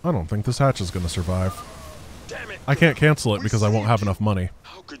 I don't think this hatch is going to survive. Damn it! I can't cancel it We because I won't have saved enough money.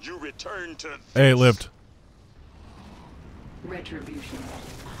 How could you return to Hey, it lived. Retribution.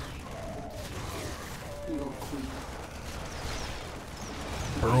 Your queen.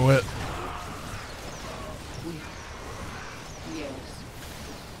 Throw it. Yes.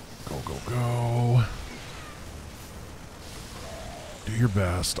 Go, go, go. Do your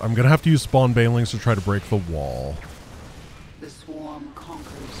best. I'm going to have to use spawn banelings to try to break the wall. The swarm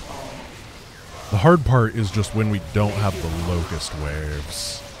conquers all. The hard part is just when we don't have the locust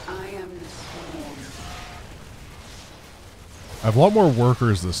waves. I am the swarm. I have a lot more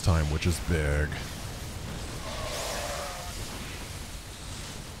workers this time, which is big.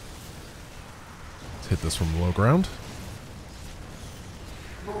 Let's hit this from the low ground.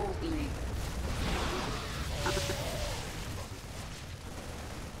 Boldly.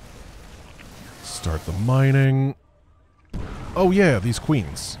 Start the mining. Oh yeah, these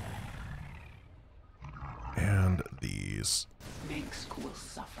queens. And these. Minsk will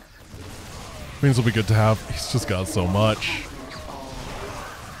suffer. Queens will be good to have. He's just got so much. Conquers all.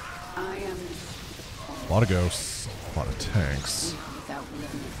 I am A lot of ghosts. A lot of tanks. without limit.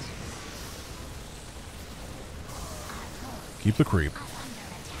 Keep the creep.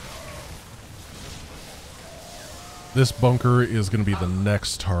 This bunker is going to be the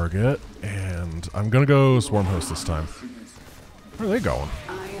next target, and I'm going to go Swarm Host this time. Where are they going?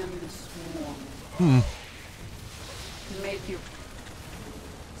 I am the swarm. Make your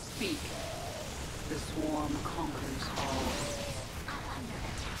speak. The swarm conquers all.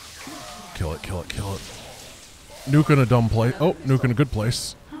 Kill it, kill it, kill it. Nuke in a dumb place. Oh, nuke in a good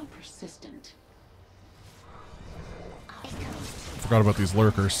place. How persistent. Forgot about these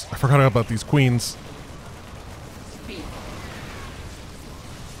lurkers. I forgot about these queens. Speak.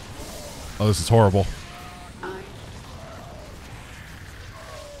 Oh, this is horrible. I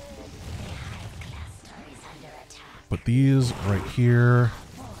But these right here.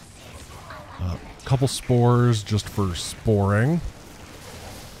 A couple spores just for sporing.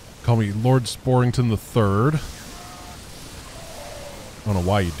 Call me Lord Sporington the Third. I don't know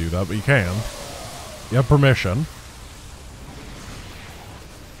why you do that, but you can. You have permission.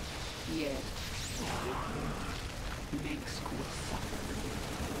 yes. Minsk will suffer.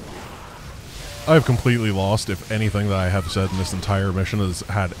 I've completely lost if anything that I have said in this entire mission has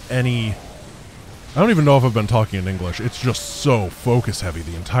had any... I don't even know if I've been talking in English. It's just so focus heavy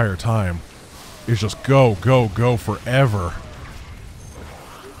the entire time. It's just go, go, go forever.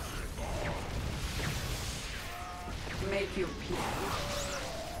 Make your peace.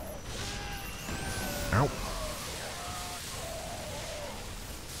 Ow.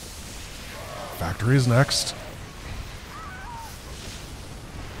 Factory's next.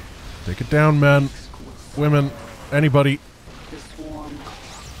 Take it down, men, women, anybody. The swarm.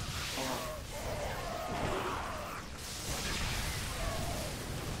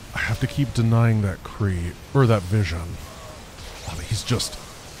 I have to keep denying that creep, or that vision. Oh,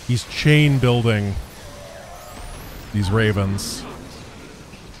 he's chain building these ravens.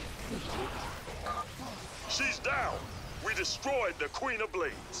 She's down. We destroyed the Queen of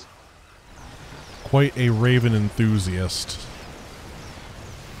Blades. Quite a raven enthusiast.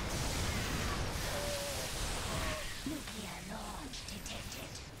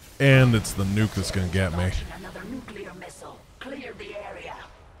 And it's the nuke that's gonna get me. Launching another nuclear missile. Clear the area.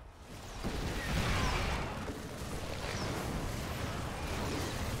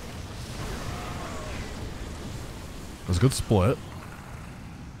 It was a good split.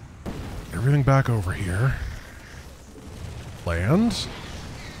 Everything back over here. Land.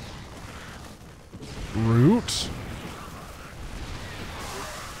 Root.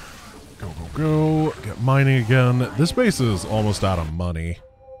 Go, go, go. Get mining again. This base is almost out of money.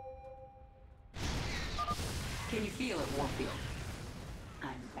 Can you feel it, Warfield? I'm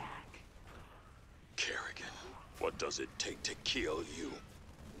back. Kerrigan, what does it take to kill you?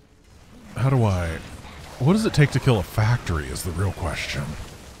 How do I... What does it take to kill a factory is the real question.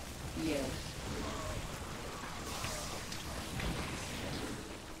 Yes.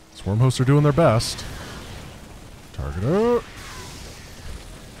 Swarm hosts are doing their best. Target out.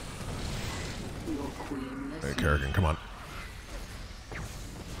 Your queen Hey, listens. Kerrigan, come on.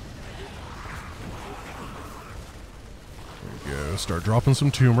 There we go. Start dropping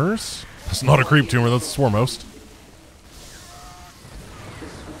some tumors. That's not a creep tumor, that's a swarm host.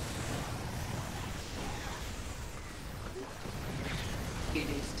 It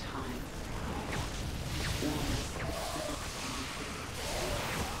is time.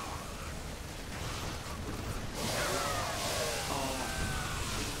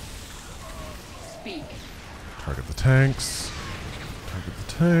 Speak. Target the tanks. Target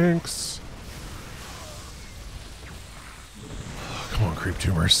the tanks. Come on, creep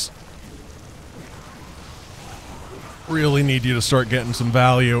tumors. Really need you to start getting some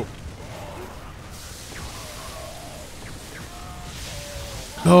value.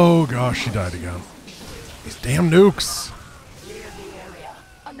 Oh gosh, she died again. These damn nukes. Clear the area.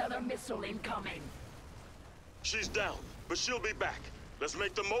 Another missile incoming. She's down, but she'll be back. Let's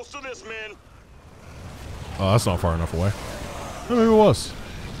make the most of this, men. Oh, that's not far enough away. Oh, maybe it was.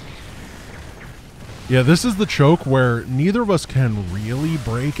 Yeah, this is the choke where neither of us can really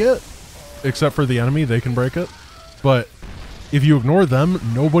break it. Except for the enemy, they can break it. But if you ignore them,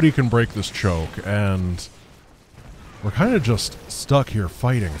 nobody can break this choke. And we're kind of just stuck here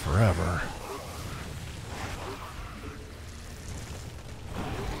fighting forever.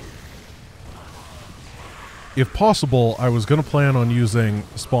 If possible, I was going to plan on using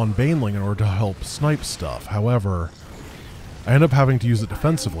Spawn Baneling in order to help snipe stuff. However, I end up having to use it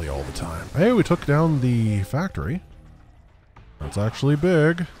defensively all the time. Hey, we took down the factory. That's actually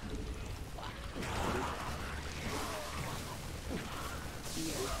big.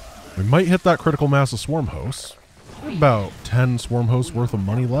 We might hit that critical mass of swarm hosts. About 10 swarm hosts worth of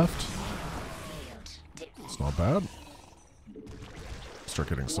money left. It's not bad. Start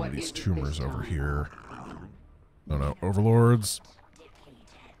getting some of these tumors over here. Oh no, overlords.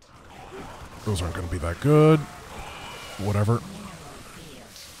 Those aren't going to be that good. Whatever.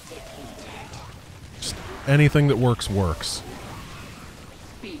 Just anything that works, works.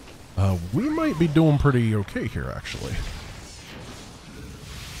 We might be doing pretty okay here, actually.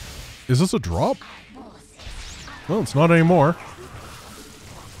 Is this a drop? Well, it's not anymore.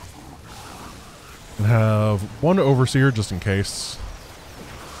 And have one overseer just in case.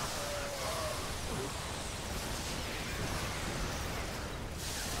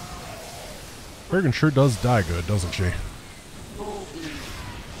 Bergen sure does die good, doesn't she?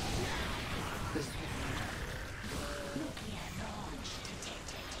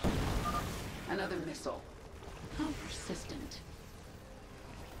 Another missile. How persistent.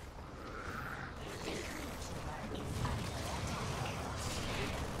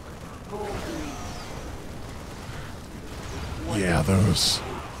 Yeah,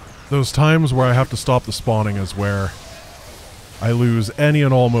 those times where I have to stop the spawning is where I lose any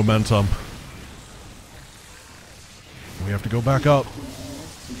and all momentum. We have to go back up.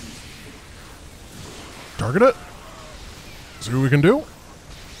 Target it. See what we can do.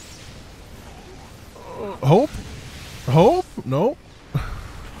 Hope? Hope? Nope.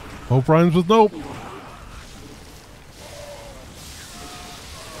 Hope rhymes with nope.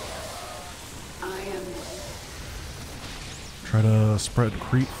 Try to spread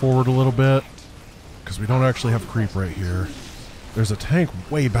creep forward a little bit, because we don't actually have creep right here. There's a tank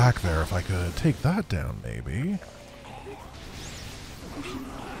way back there. If I could take that down, maybe.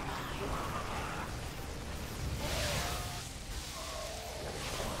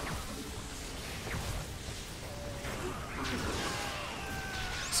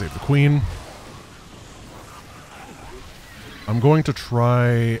 Save the queen. I'm going to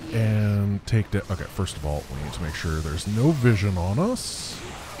try and take the... Okay, first of all, we need to make sure there's no vision on us.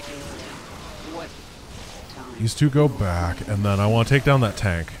 These two go back, and then I want to take down that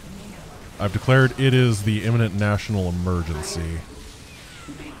tank. I've declared it is the imminent national emergency.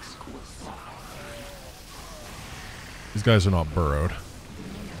 These guys are not burrowed.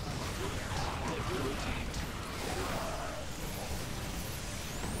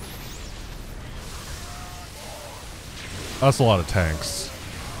 That's a lot of tanks.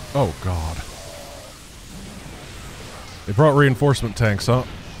 Oh, God. They brought reinforcement tanks, huh?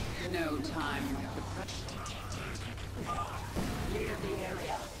 No time. Clear the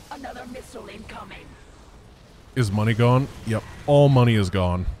area. Another missile incoming. Is money gone? Yep. All money is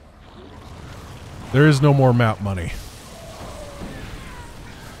gone. There is no more map money.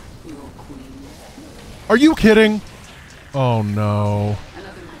 Are you kidding? Oh, no.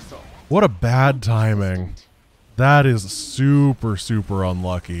 Another missile. What a bad timing. That is super, super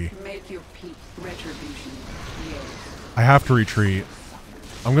unlucky. Make your peak. Retribution. Yes. I have to retreat.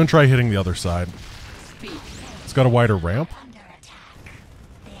 I'm going to try hitting the other side. Speak. It's got a wider ramp.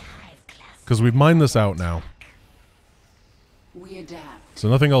 Because we've mined this out now. We adapt. So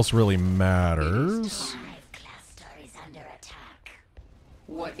nothing else really matters.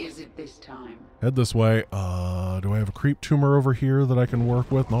 What is it this time? Head this way. Do I have a creep tumor over here that I can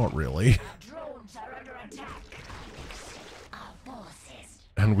work with? Not really. Drones are under attack.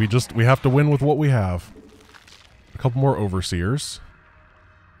 And we have to win with what we have. A couple more overseers.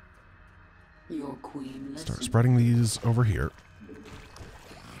 Your queen. Start spreading these over here.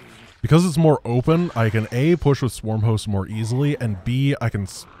 because it's more open, I can A, push with Swarm Host more easily, and B, I can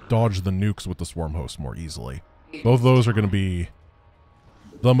dodge the nukes with the Swarm Host more easily. Both of those are going to be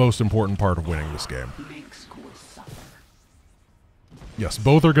the most important part of winning this game. Yes,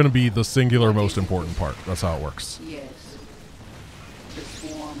 both are going to be the singular most important part. That's how it works. Yes. The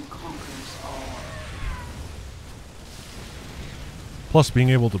swarm conquers all. Plus, being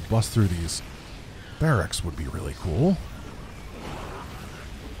able to bust through these barracks would be really cool.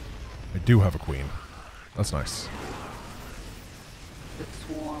 I do have a queen. That's nice. The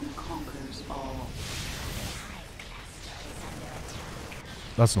swarm conquers all.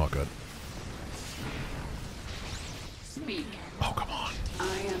 That's not good. Speak. Oh, come on.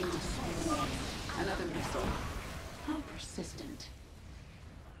 I am the swarm. Another missile. How persistent.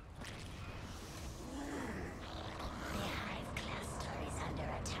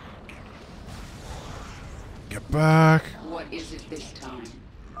 Get back. What is it this time?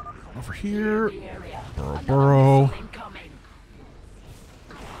 Over here. The area. Burrow, Another burrow. missile incoming.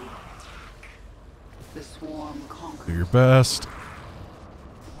 The swarm conquers. Do your best.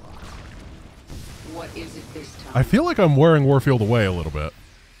 What is it this time? I feel like I'm wearing Warfield away a little bit.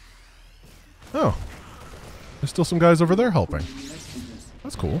 Oh. There's still some guys over there helping.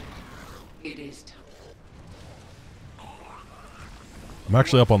 That's cool. It is time. I'm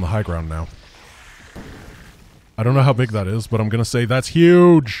actually up on the high ground now. I don't know how big that is, but I'm going to say that's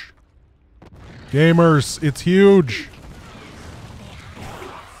huge. Gamers, it's huge.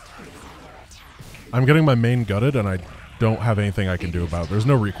 I'm getting my main gutted, and I don't have anything I can do about it. There's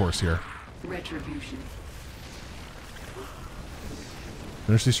no recourse here. Retribution.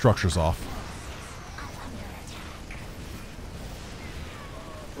 Finish these structures off.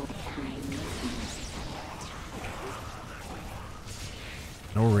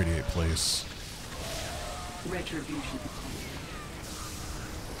 No radiate, please. Retribution.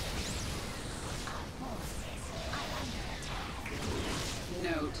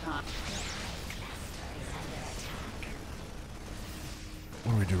 No time.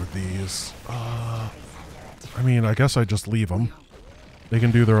 What do we do with these? I mean, I guess I just leave them. They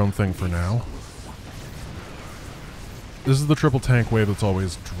can do their own thing for now. This is the triple tank wave that's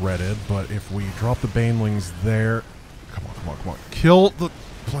always dreaded, but if we drop the banelings there... Come on, come on, come on. Kill the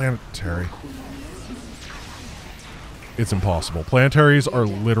planetary. It's impossible. Planetaries are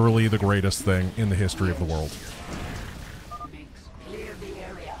literally the greatest thing in the history of the world. Clear the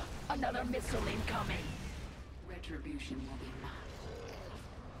area. Another missile incoming. Retribution will be mine.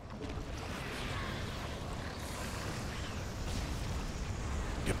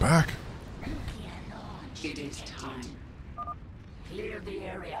 Get back. It is time. Clear the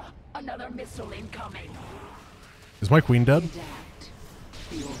area. Another missile incoming. Is my queen dead? Adapt.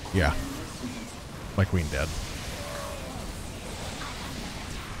 Your Yeah. My queen dead.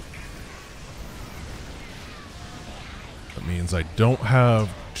 That means I don't have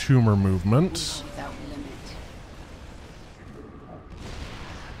tumor movement. without limit.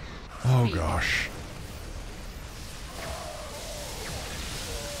 Oh gosh.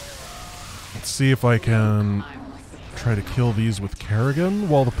 Let's see if I can try to kill these with Kerrigan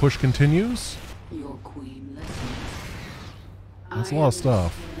while the push continues. Your queen listens. That's a I lot of am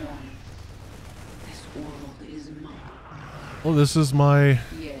stuff. the swarm. This world is mine. Oh, this is my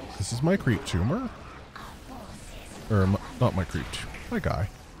Yes. creep tumor. Or not my creep, my guy.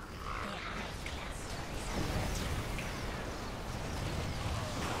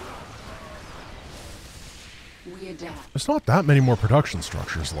 We adapt. There's not that many more production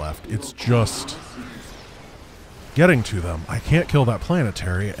structures left. It's just getting to them. I can't kill that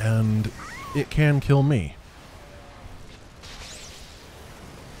planetary, and it can kill me.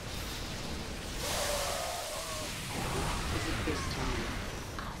 Is it this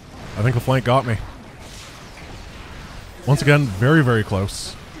time? I think the flank got me. Once again, very, very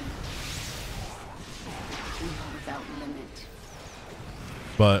close. We are without limit.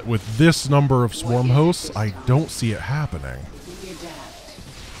 But with this number of swarm hosts, I don't see it happening. We adapt.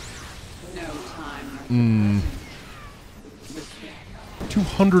 No time.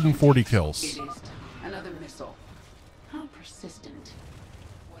 240 It kills. is time. Another missile. How persistent.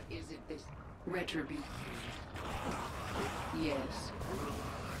 What is it this? Retribution. Yes.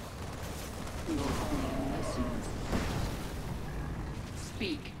 Your queen listens.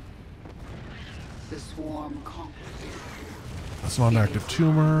 Speak. The swarm conquers. That's not an active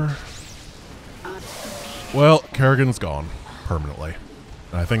tumor. Well, Kerrigan's gone. Permanently.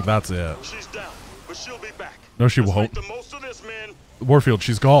 And I think that's it. She's down, but she'll be back. No, she Let's won't. make the most of this, man. Warfield,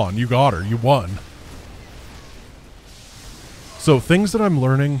 she's gone. You got her. You won. So, things that I'm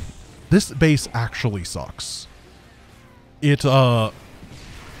learning, this base actually sucks. It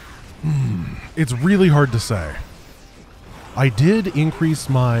It's really hard to say. I did increase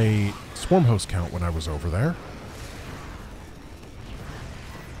my swarm host count when I was over there.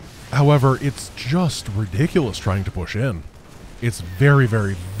 However, it's just ridiculous trying to push in. It's very,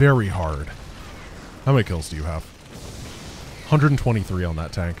 very, very hard. How many kills do you have? 123 on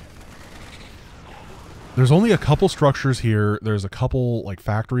that tank. There's only a couple structures here. There's a couple, like,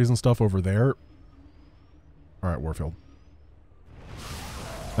 factories and stuff over there. Alright, Warfield.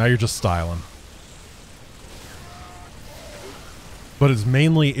 Now you're just styling. But it's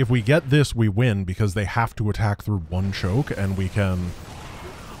mainly, if we get this, we win, because they have to attack through one choke, and we can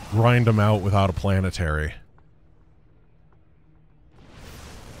grind them out without a planetary.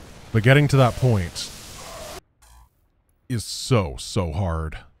 But getting to that point is so, so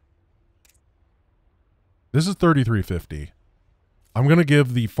hard. This is 3350. I'm going to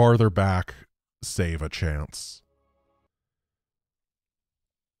give the farther back save a chance.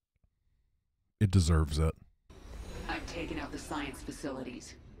 It deserves it. I've taken out the science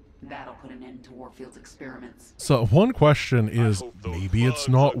facilities. That'll put an end to Warfield's experiments. So one question is, maybe it's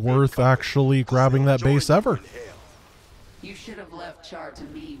not worth actually grabbing that base ever. You should have left Char to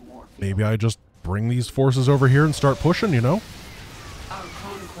me, Warfield. Maybe I just bring these forces over here and start pushing, you know? Our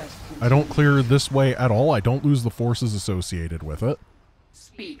conquest I don't clear this way at all. I don't lose the forces associated with it.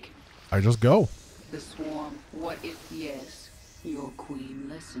 Speak. I just go. The swarm. What if yes? Your queen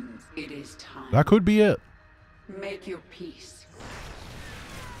listens. It is time. That could be it. Make your peace.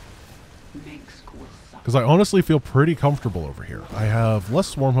 Mengsk will suffer. Because I honestly feel pretty comfortable over here. I have less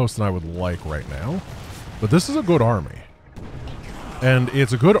swarm hosts than I would like right now. But this is a good army. And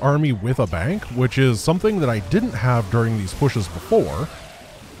it's a good army with a bank, which is something that I didn't have during these pushes before.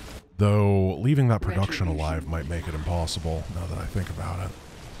 Though leaving that production alive might make it impossible, now that I think about it.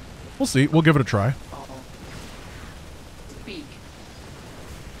 We'll see. We'll give it a try. Speak.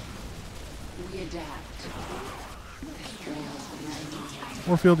 We adapt.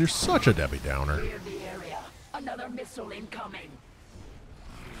 Warfield, you're such a Debbie Downer. Clear the area. Another missile incoming.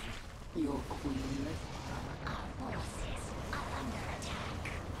 Your queen listens. Our forces are under attack.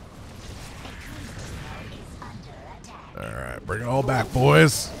 A cruiser is under attack. Alright, bring it all back,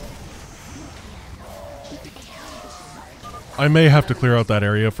 boys. I may have to clear out that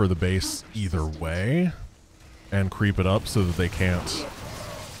area for the base either way and creep it up so that they can't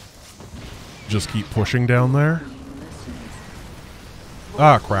just keep pushing down there.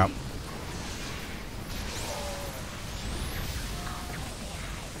 Ah, crap.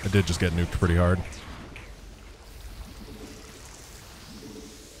 I did just get nuked pretty hard.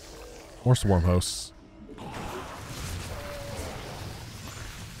 More swarm hosts.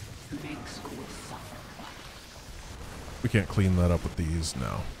 Mengsk will suffer. We can't clean that up with these,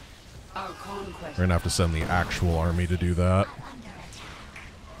 no. Our conquest. We're gonna have to send the actual army to do that.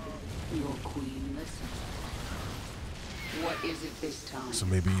 Your queen listens. What is it this time? So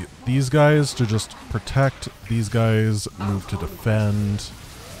maybe these guys to just protect, these guys move to defend.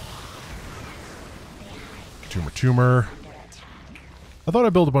 Tumor. I thought I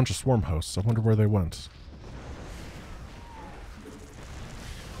built a bunch of swarm hosts. I wonder where they went.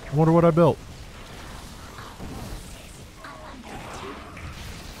 I wonder what I built.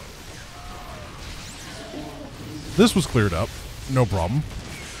 This was cleared up. No problem.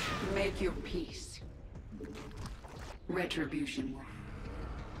 Make your peace. Retribution.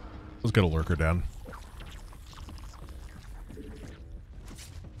 Let's get a lurker down.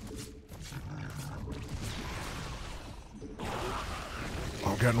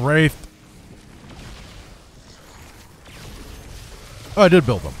 Oh, getting wraithed. Oh, I did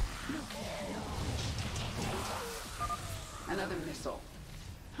build them. Another missile.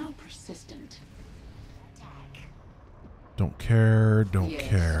 How persistent. Don't care, don't Yes.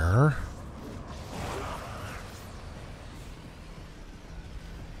 care.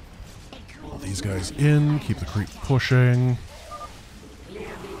 Pull these guys in, keep the creep pushing. Clear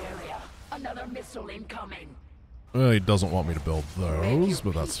the area. Another missile incoming. He doesn't want me to build those,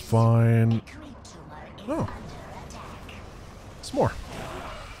 but that's fine. Oh. Some more.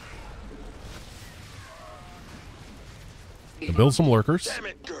 And build some lurkers. Damn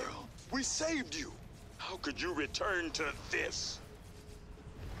it, girl. We saved you. How could you return to this?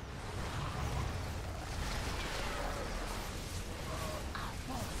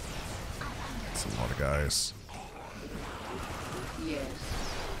 That's a lot of guys. Yes.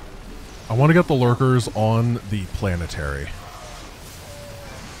 I want to get the lurkers on the planetary.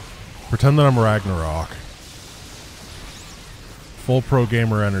 Pretend that I'm Ragnarok. Full pro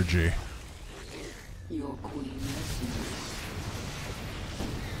gamer energy. Your queen listens.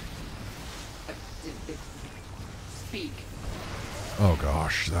 Speak. Oh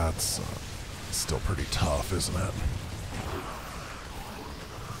gosh, that's still pretty tough, isn't it?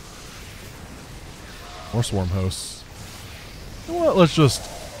 More swarm hosts. You know what? Let's just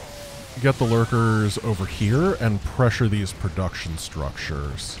get the lurkers over here and pressure these production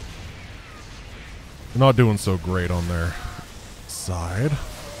structures. They're not doing so great on their side.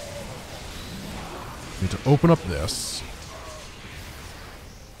 Need to open up this.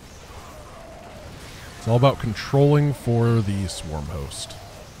 It's all about controlling for the swarm host.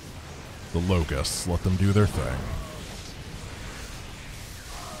 The locusts. Let them do their thing.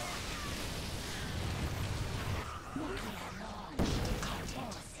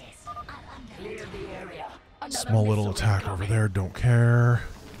 Small little attack over there. Don't care.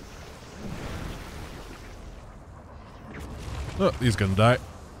 Oh, he's gonna die.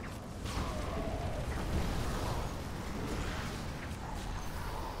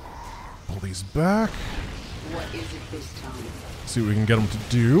 Pull these back. What is it this time? See what we can get them to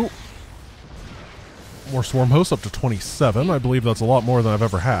do. More swarm hosts up to 27. I believe that's a lot more than I've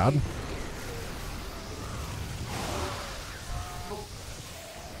ever had.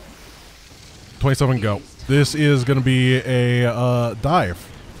 $27 go. This is going to be a dive.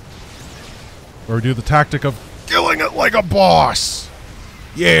 Where we do the tactic of killing it like a boss.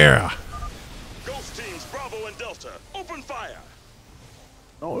 Yeah. Ghost teams Bravo and Delta, open fire.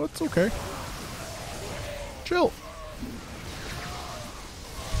 Oh, it's okay. Chill.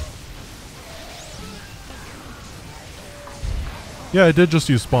 Yeah, I did just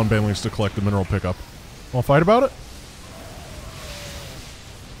use spawn banelings to collect the mineral pickup. Want to fight about it?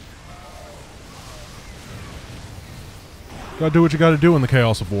 Gotta do what you gotta do in the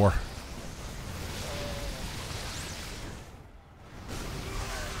chaos of war.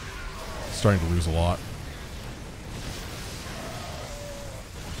 Starting to lose a lot.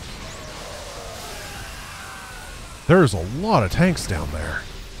 There's a lot of tanks down there.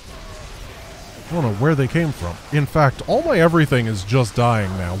 I don't know where they came from. In fact, all my everything is just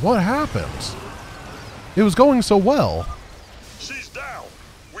dying now. What happened? It was going so well. She's down.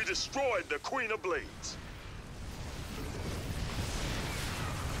 We destroyed the Queen of Blades.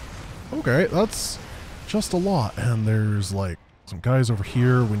 Okay, that's just a lot. And there's like some guys over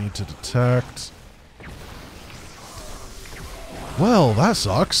here we need to detect. Well, that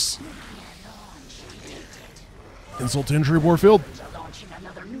sucks. Insult to injury, Warfield. Launching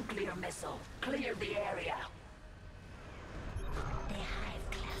another nuclear missile. Clear the area. The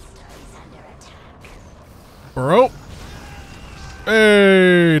hive cluster is under attack. Bro.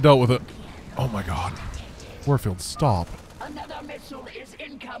 Hey, dealt with it. Oh my god. Warfield, stop. Another missile is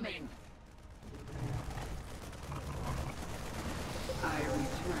incoming. I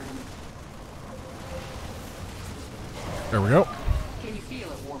return. There we go. Can you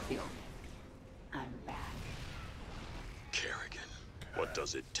feel it, Warfield? I'm back. Kerrigan, what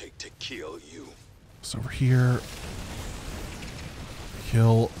does it take to kill you? So over here.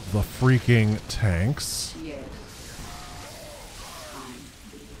 Kill the freaking tanks. Yes.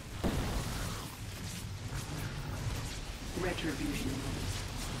 Retribution.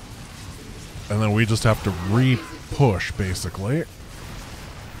 And then we just have to re-push, basically.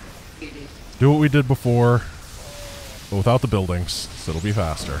 It is Do what we did before, but without the buildings, so it'll be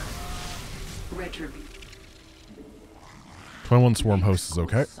faster. retribution. 21 swarm hosts is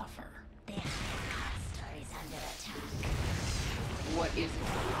okay. Suffer. The hive cluster is under attack. What is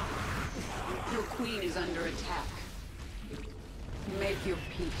it? Your queen is under attack. Make your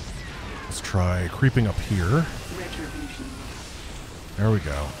peace. Let's try creeping up here. Retribution. There we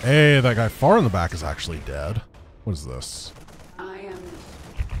go. Hey, that guy far in the back is actually dead. What is this? I am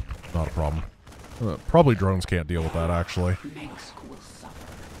Not a problem. Probably drones can't deal with that, actually. Minsk will suffer.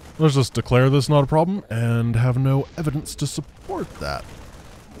 Let's just declare this not a problem and have no evidence to support that.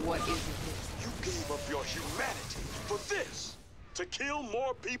 What is it? You gave up your humanity for this? To kill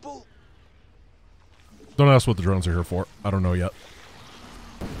more people? Don't ask what the drones are here for. I don't know yet.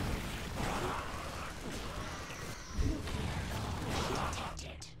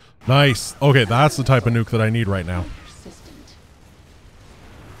 Nice. Okay, that's the type of nuke that I need right now. Persistent.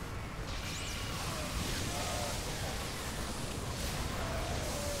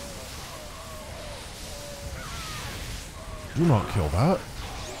 Do not kill that.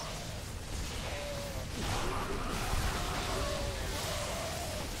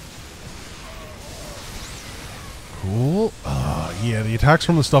 Cool. Yeah, the attacks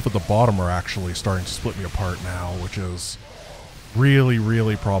from the stuff at the bottom are actually starting to split me apart now, which is really,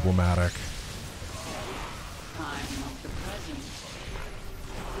 really problematic. Time of the present.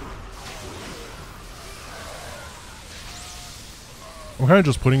 I'm kind of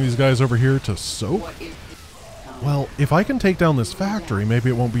just putting these guys over here to soak. What is it? Time. Well, if I can take down this factory, maybe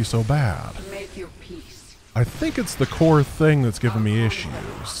it won't be so bad. Make your peace. I think it's the core thing that's giving me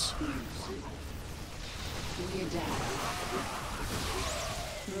issues. We adapt.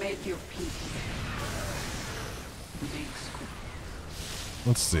 Make your peace. Make square.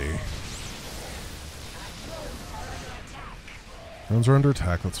 Let's see. Drones are under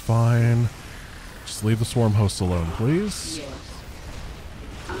attack, that's fine. Just leave the swarm hosts alone, please. Yes.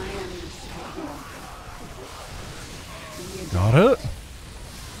 I am the swarm. Got it?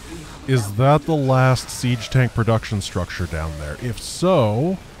 Is that the last siege tank production structure down there? If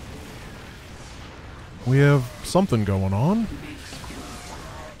so, we have something going on.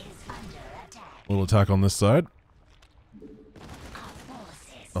 Little attack on this side.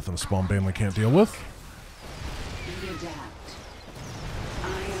 Nothing a spawn Banley can't deal with. We adapt. I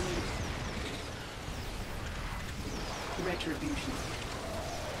am retribution.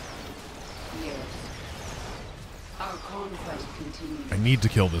 Yes. Our conquest continues. I need to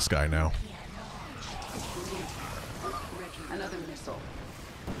kill this guy now. Another missile.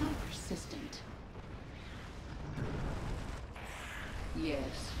 How persistent. Yes.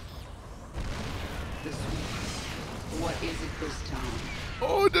 The sweep. What is it this time?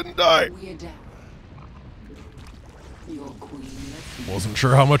 Oh, it didn't die. We adapt. Your queen lets me. Wasn't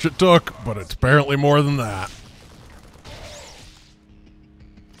sure how much it took, but it's apparently more than that.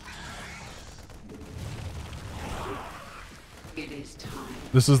 It is time.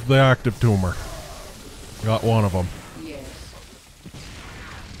 This is the active tumor. Got one of them. Yes.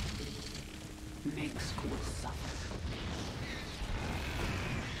 Make school suffer.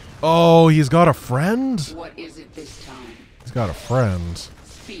 Oh, he's got a friend? What is it this time? He's got a friend.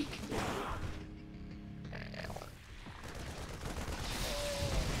 Speak.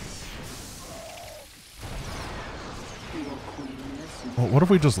 Your queen listens. Well, what if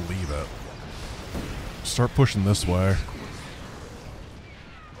we just leave it? Start pushing this way.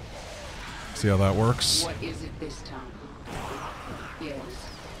 See how that works? What is it this time? Yes.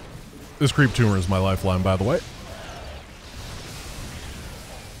 This creep tumor is my lifeline, by the way.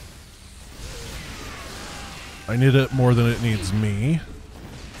 I need it more than it needs me.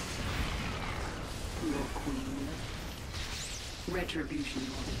 Your queen. Retribution.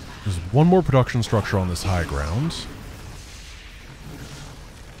 There's one more production structure on this high ground.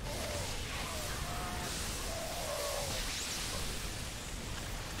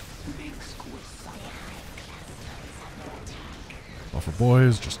 Make school suffer. Buffer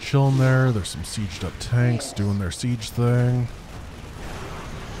boys just chilling there. There's some sieged up tanks doing their siege thing.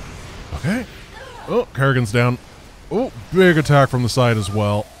 Okay. Oh, Kerrigan's down. Oh, big attack from the side as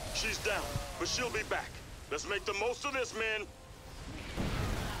well. She's down, but she'll be back. Let's make the most of this, men.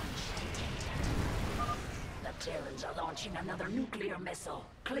 The Terrans are launching another nuclear missile.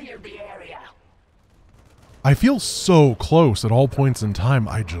 Clear the area. I feel so close at all points in time.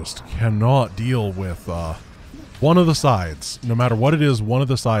 I just cannot deal with one of the sides. No matter what it is, one of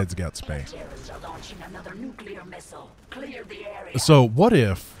the sides gets me. Terrans are launching another nuclear missile. Clear the area. So what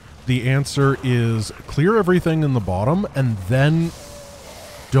if the answer is clear everything in the bottom and then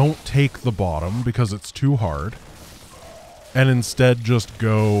don't take the bottom because it's too hard, and instead just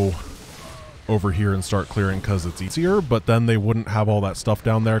go over here and start clearing because it's easier, but then they wouldn't have all that stuff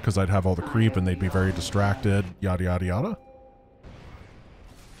down there because I'd have all the creep and they'd be very distracted, yada yada yada.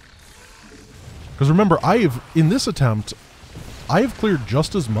 Because remember, in this attempt, I've cleared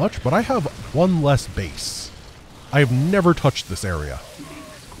just as much, but I have one less base. I have never touched this area.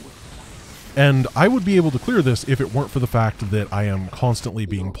 And I would be able to clear this if it weren't for the fact that I am constantly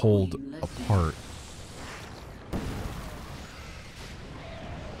being pulled apart.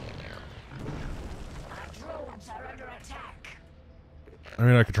 Drones are under attack. I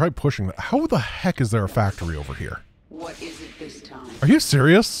mean, I could try pushing that. How the heck is there a factory over here? What is it this time? Are you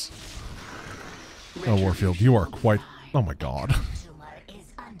serious? Oh, Warfield, you are quite... Oh my god. Tumor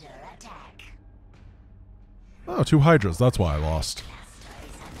is under attack. Oh, 2 Hydras. That's why I lost.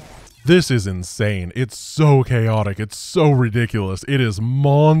 This is insane. It's so chaotic. It's so ridiculous. It is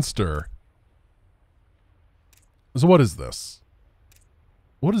monster. So what is this?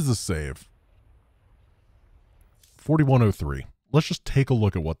 What is this save? 4103. Let's just take a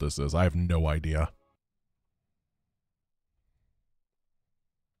look at what this is. I have no idea.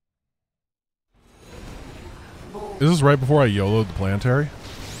 Is this right before I YOLO'd the planetary?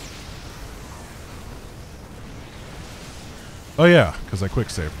 Oh yeah, because I quick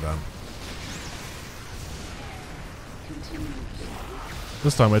saved then. Continues.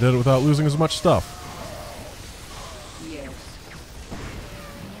 This time I did it without losing as much stuff. Yes.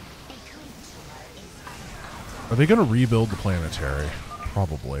 Are they going to rebuild the planetary?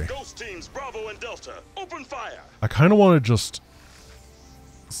 Probably. Ghost teams Bravo and Delta. Open fire. I kind of want to just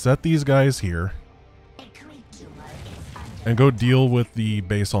set these guys here A creep tumor is under and go deal with the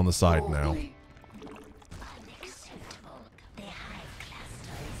base on the side now. Boldly. unacceptable. The hive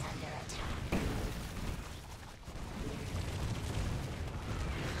cluster is under attack.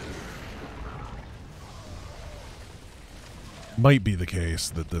 Might be the case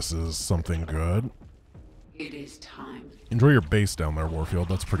that this is something good. It is time. Enjoy your base down there, Warfield.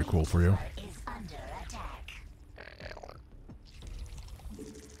 That's pretty cool for you. Is under attack.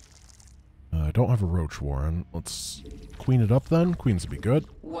 I don't have a Roach Warren. Let's queen it up then. Queens would be good.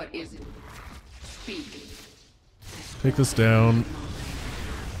 What is it? Speak. Take this down.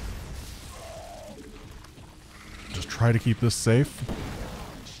 Just try to keep this safe.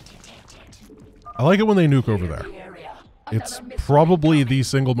 I like it when they nuke over there. The area. It's Another missile probably incoming. the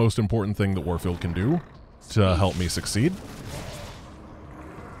single most important thing that Warfield can do to help me succeed.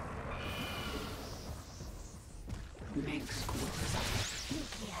 Make squeeze.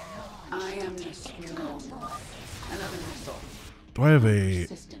 I am the swarm. Another missile. Do I have a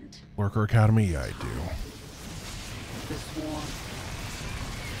Assistant. Lurker Academy? Yeah, I do. The swarm.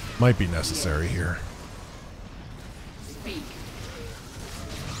 Might be necessary here. Speak.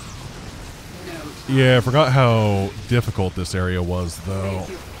 No. Yeah, I forgot how difficult this area was, though. Make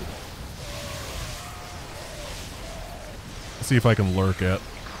your peace. Let's see if I can lurk it.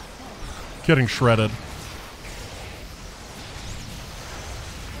 Getting shredded.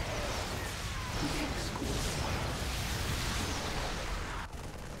 Make squeeze.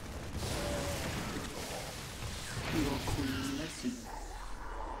 Your queen listens.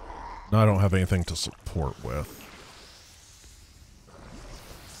 No, I don't have anything to support with.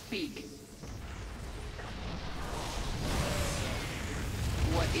 Speak.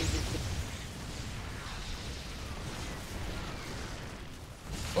 What is it?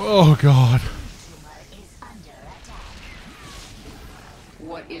 Oh, God. Tumor is under attack.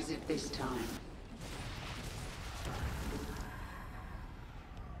 What is it this time?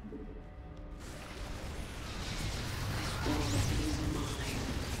 This world is mine.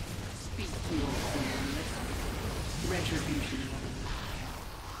 Speak to your queen. Listen. Retribution.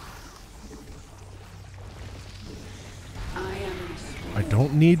 I am the I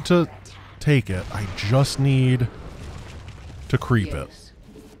don't need to take it. I just need to creep it. Yes.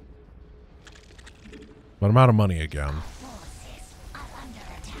 But I'm out of money again. Forces are under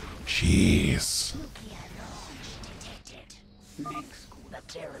attack. Jeez. Nuclear launch detected. Make squeeze. The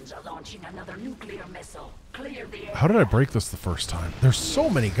Terrans are launching another nuclear missile. Clear the air. How did I break this the first time? There's so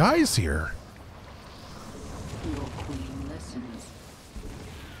many guys here. Your queen listens.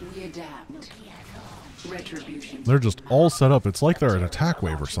 We adapt. Nuclear launch. Retribution. They're just all set up. It's like they're an Terrans attack are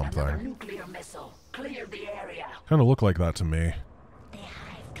wave or launching another something. nuclear missile. Clear the area. Kind of look like that to me. The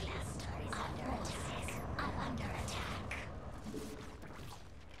hive cluster is under attack. Are under attack.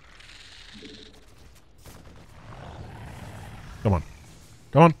 Come on.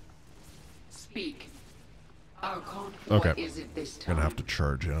 Come on. Speak. Archon, Okay. what is it this time? Gonna have to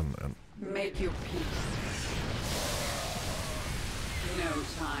charge in. And Make your peace. No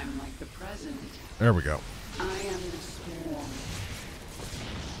time like the present. there we go. I am the swarm.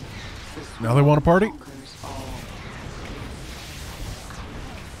 The Now they want a party? swarm conquers all.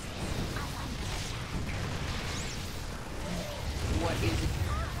 What is it?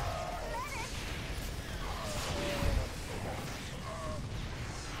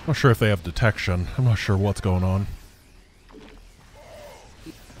 Not sure if they have detection. I'm not sure what's going on.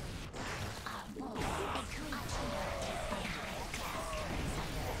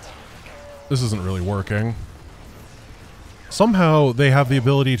 This isn't really working. Somehow they have the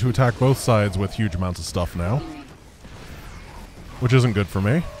ability to attack both sides with huge amounts of stuff now, which isn't good for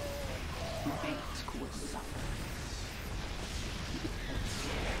me. Make squeeze suffer.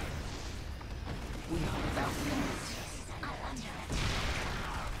 We are without limits.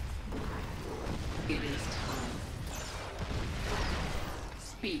 It is time.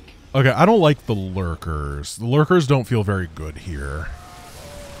 Speak. Okay, I don't like the lurkers. The lurkers don't feel very good here.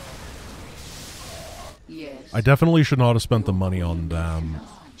 Yes. I definitely should not have spent the money on them.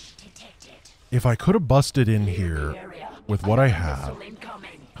 Launch detected. If I could have busted in The here area. with what I Another have. missile incoming.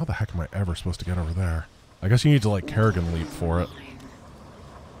 How the heck am I ever supposed to get over there? I guess you need to like Kerrigan leap for it.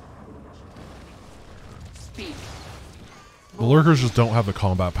 Speak. The lurkers just don't have the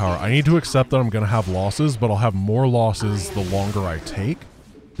combat power. I need to accept that I'm going to have losses, but I'll have more losses the longer I take.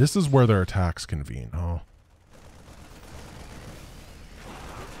 This is where their attacks convene. Oh.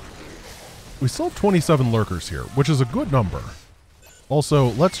 We still have 27 lurkers here, which is a good number. Also,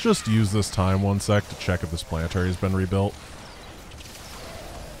 let's just use this time 1 sec to check if this planetary has been rebuilt.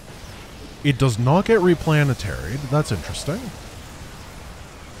 It does not get replanetaried. That's interesting.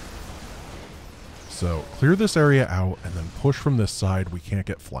 So clear this area out and then push from this side. We can't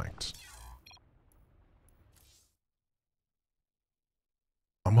get flanked.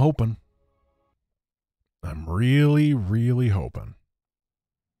 I'm hoping. I'm really, really hoping.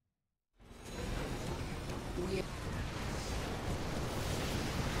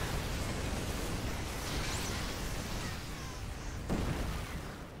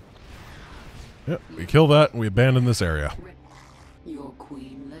 Yep, we kill that and we abandon this area. Your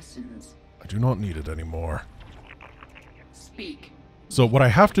queen listens. I do not need it anymore. Speak. So what I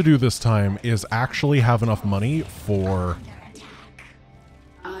have to do this time is actually have enough money for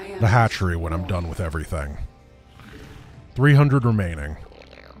the hatchery when I'm done with everything. 300 remaining.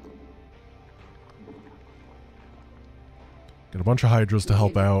 Get a bunch of hydras to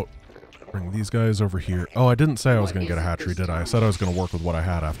help out. Bring these guys over here. Oh, I didn't say I was going to get a hatchery, did I? I said I was going to work with what I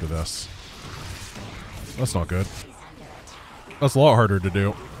had after this. That's not good. That's a lot harder to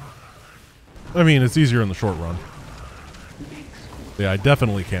do. I mean, it's easier in the short run. Yeah, I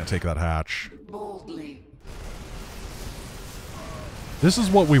definitely can't take that hatch. Boldly. This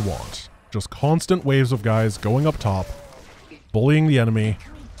is what we want. Just constant waves of guys going up top, bullying the enemy,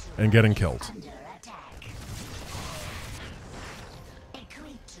 and getting killed. Under attack. A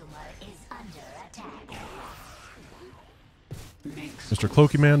creep tumor is under attack. Mr.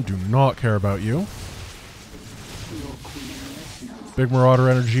 Cloaky Man, do not care about you. Your queen listens. Big Marauder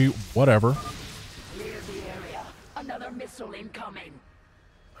energy, whatever. Clear the area. Another missile incoming.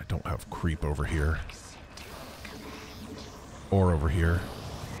 I don't have creep over here. Or over here.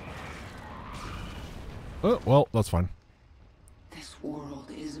 Oh, well, that's fine. This world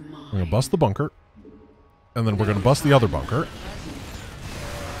is mine. We're going to bust the bunker. And then we're going to bust the other bunker.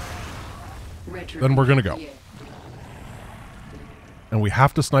 Then we're going to go. And we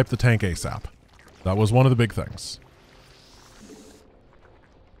have to snipe the tank ASAP. That was one of the big things.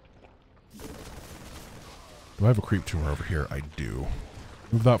 Do I have a creep tumor over here? I do.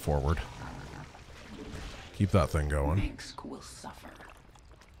 Move that forward. Keep that thing going. Minsk will suffer.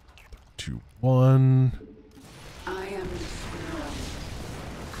 2, 1. I am the squirrel.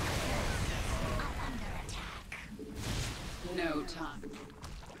 No time.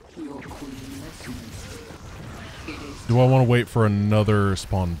 Your queen listens. It is Do I want to wait for another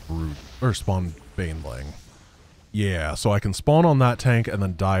spawn brute or spawn baneling? Yeah, so I can spawn on that tank and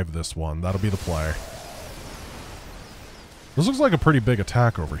then dive this one. That'll be the play. This looks like a pretty big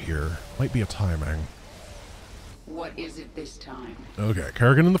attack over here. Might be a timing. What is it this time? Okay,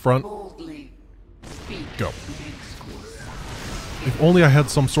 Kerrigan in the front. Boldly. Speak. Go. Minsk will suffer. If only I had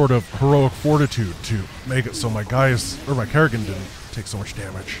some sort of heroic fortitude to make it so my guys, or my Kerrigan didn't take so much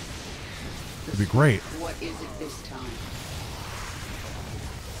damage. It'd be great. What is it this time?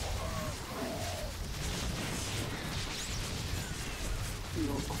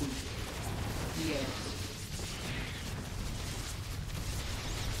 Your queen. Yes.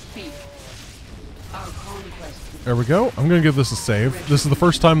 Speak. Our conquest. There we go. I'm going to give this a save. This is the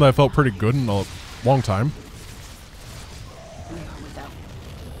first time that I felt pretty good in a long time. We are without.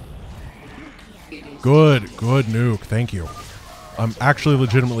 It is Good nuke. Thank you. I'm actually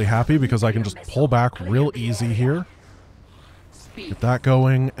legitimately happy because I can just pull back real easy here. speak. Get that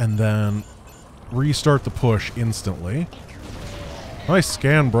going, and then restart the push instantly. Nice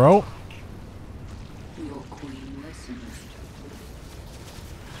scan, bro. Your queen listens.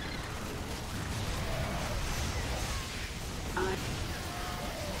 I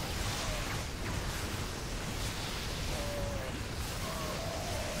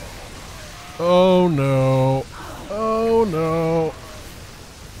Oh no. Oh no.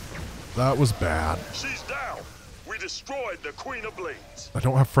 That was bad. She's down. We destroyed the Queen of Blades. I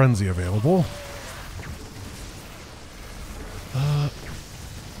don't have Frenzy available.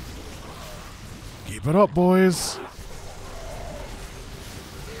 Keep it up, boys.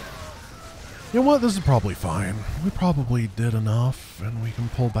 You know what? This is probably fine. We probably did enough, and we can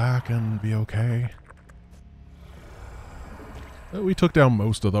pull back and be okay. We took down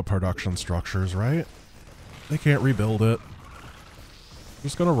most of the production structures, right? They can't rebuild it.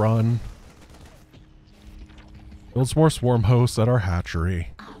 Just gonna run. Build some more swarm hosts at our hatchery.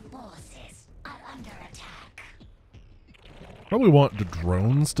 Our forces are under attack. Probably want the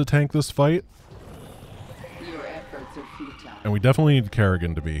drones to tank this fight. Your efforts are futile. And we definitely need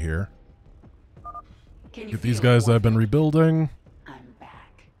Kerrigan to be here. Can you Get these feel guys that what I've been rebuilding. I'm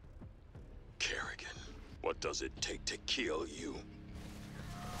back. Kerrigan, what does it take to kill you?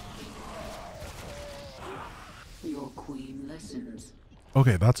 Your queen listens.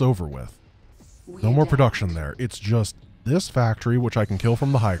 Okay, that's over with. We No more adapt. production there. It's just this factory, which I can kill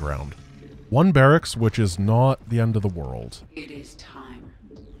from the high ground. one barracks, which is not the end of the world. It is time.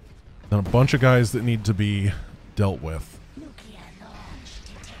 Then a bunch of guys that need to be dealt with.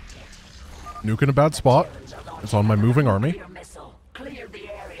 Nuke in a bad spot. It's on my moving army. Nuclear missile. Clear the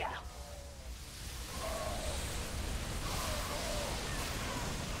area.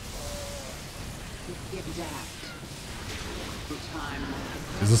 Adapt. Time.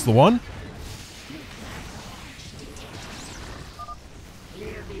 Is this the one?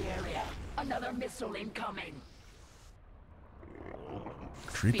 Clear the area. Another missile incoming.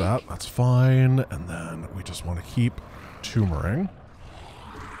 Treat that. That's fine. And then we just want to keep tumoring.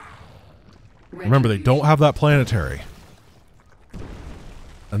 Remember, they don't have that planetary.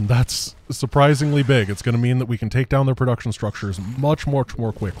 And that's surprisingly big. It's going to mean that we can take down their production structures much more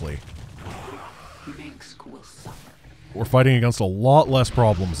quickly. Minsk will suffer. We're fighting against a lot less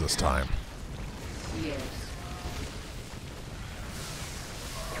problems this time. Yes.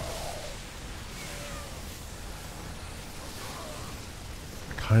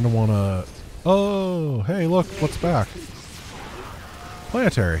 I kind of want to... Oh, hey, look, what's back?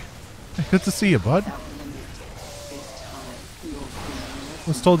 Planetary. Hey, good to see you, bud. I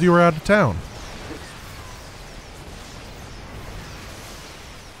was told you were out of town.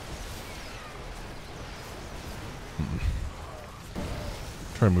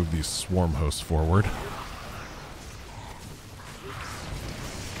 Try to move these swarm hosts forward.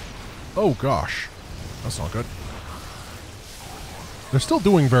 Oh gosh, that's not good. They're still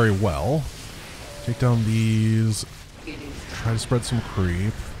doing very well. Take down these. Try to spread some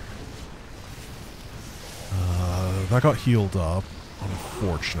creep. That got healed up,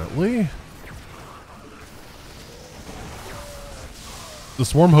 unfortunately. The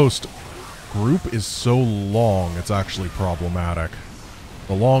swarm host group is so long, it's actually problematic.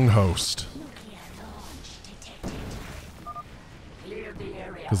 The long host.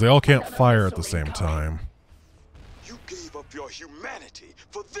 Because they all can't fire at the same time. You gave up your humanity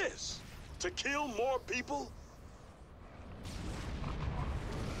for this? To kill more people?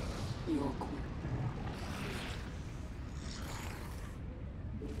 Your queen.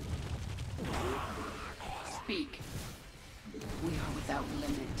 Speak. We are without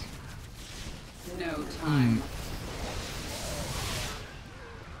limit. No time.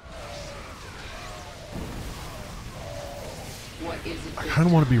 What is it? I kind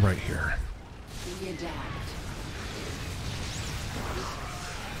of want to be right here. We adapt.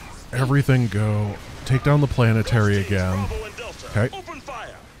 Everything go. Take down the planetary again. Okay. Open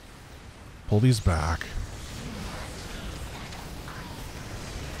fire. Pull these back.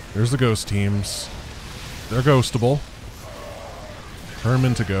 There's the ghost teams. They're ghostable. Turn them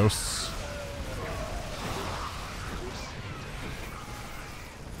into ghosts.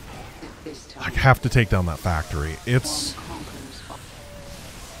 I have to take down that factory. It's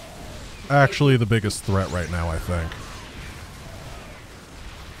actually the biggest threat right now, I think.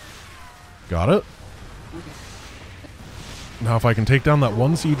 Got it. Now, if I can take down that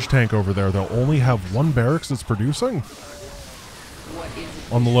one siege tank over there, they'll only have one barracks that's producing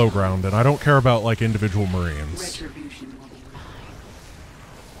on the low ground, and I don't care about, like, individual Marines. Retribution will be mine.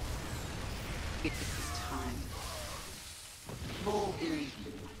 It is time. Boldly.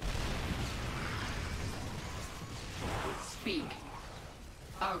 Speak.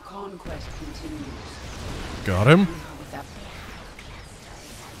 Our conquest continues. Got him. Without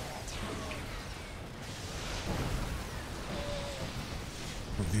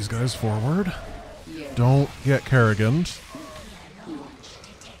Move these guys forward. yes. Don't get Kerriganed.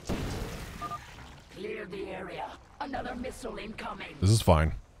 Clear the area. Another missile incoming. This is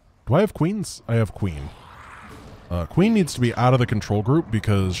fine. Do I have queens? I have queen. Queen needs to be out of the control group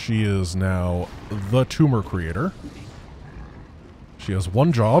because she is now the tumor creator. She has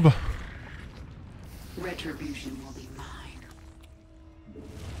one job. Retribution will be mine.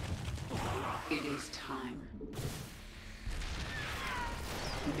 It is time.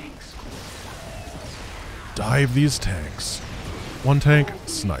 Minsk. Dive these tanks. One tank,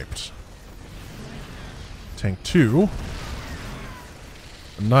 sniped. Tank 2,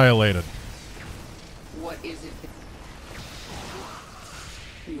 annihilated. What is it?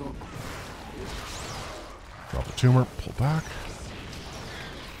 Your Drop the tumor, pull back.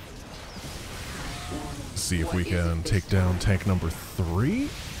 See if we can take down tank number 3.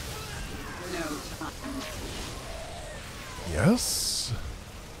 no time. Yes.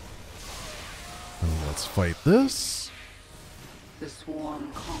 And let's fight this. The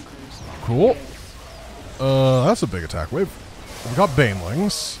swarm conquers. Cool. That's a big attack wave. We got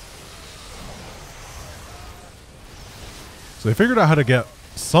Banelings. So they figured out how to get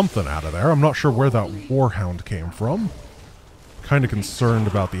something out of there. I'm not sure where that Warhound came from. Kind of concerned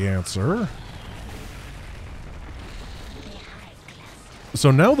about the answer. So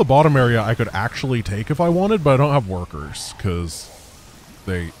now the bottom area I could actually take if I wanted, but I don't have workers, because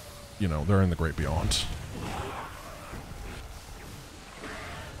they, you know, they're in the Great Beyond.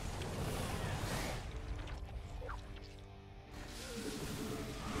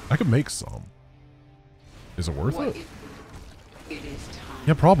 I could make some. Is it worth it? It is time.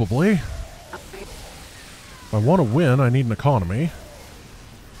 Yeah, probably. If I want to win, I need an economy.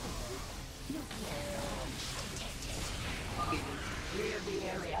 Clear the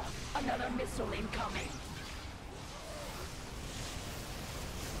area. Another missile incoming.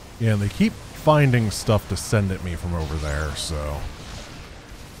 Yeah, and they keep finding stuff to send at me from over there, so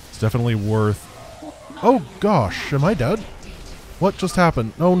it's definitely worth... Oh gosh, am I dead? What just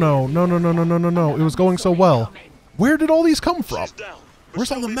happened? Oh no, no, no, no, no, no, no, no. It was going so well. Where did all these come from? She's down, but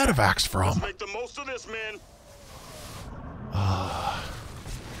Where's all she'll the be back. medevacs from? Let's make the most of this, man.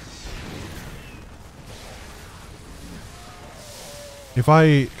 If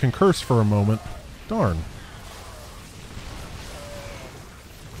I can curse for a moment, darn.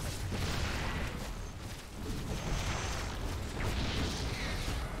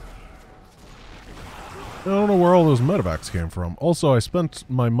 I don't know where all those medevacs came from. Also, I spent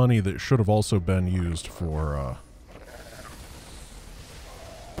my money that should have also been used for,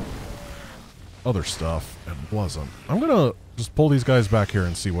 other stuff, and wasn't. I'm gonna just pull these guys back here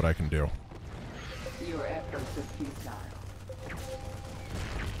and see what I can do. Your efforts are futile.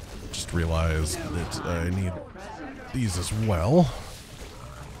 Just realized that I need these as well.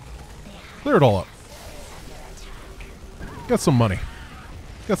 Clear it all up. Got some money.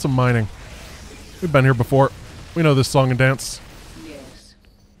 Got some mining. We've been here before. We know this song and dance. Yes.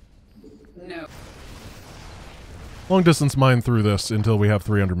 No. Long distance mine through this until we have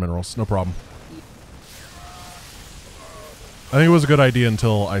 300 minerals. No problem. I think it was a good idea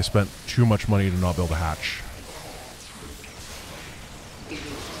until I spent too much money to not build a hatch. It is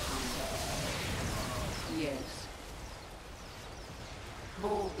time. Yes.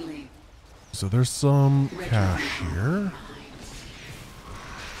 Boldly. So there's some cash here.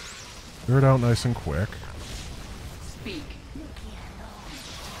 Clear it out nice and quick. Speak.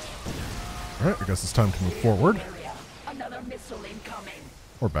 Alright, I guess it's time to move forward. Area. Another missile incoming.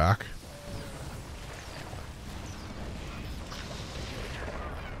 Or back.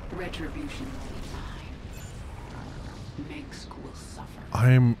 Retribution will be mine. Mengsk will suffer.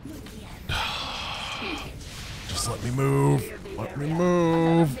 I'm... Speak. Just let me move. Clear the Let me area.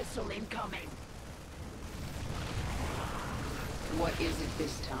 move. Another missile incoming. What is it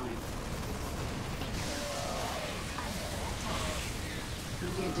this time?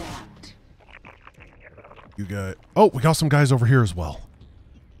 We adapt. You got... Oh, we got some guys over here as well.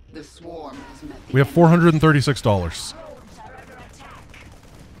 The swarm has met the We have end. $436.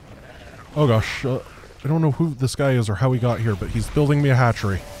 Oh gosh, I don't know who this guy is or how he got here, but he's building me a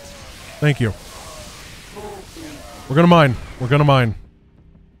hatchery. Thank you. We're gonna mine. We're gonna mine.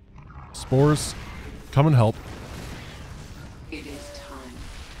 Spores, come and help. It is time.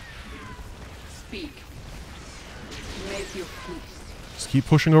 Speak. Make your peace. Just keep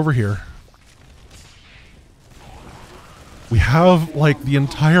pushing over here. We have, like, the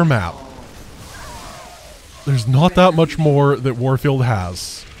entire map. There's not that much more that Warfield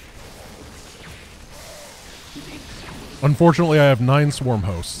has. Unfortunately, I have 9 swarm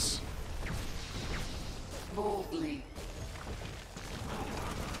hosts. Boldly.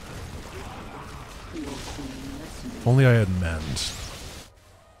 Your queen listens. If only I had mend.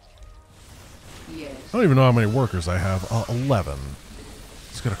 Yes. I don't even know how many workers I have. 11.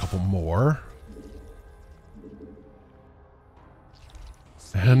 Let's get a couple more.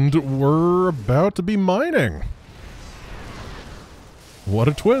 And we're about to be mining. What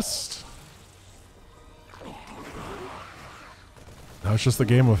a twist. Now it's just the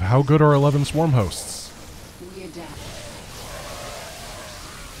game of how good are 11 swarm hosts. We adapt.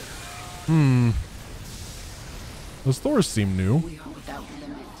 Those Thors seem new. We are without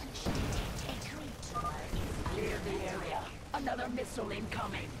limit. Clear the area. Another missile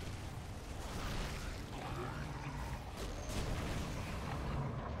incoming.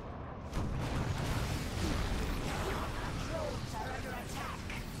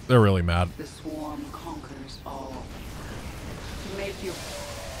 They're really mad. The swarm conquers all. Make your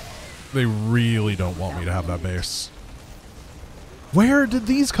They really don't want me to have that base. Where did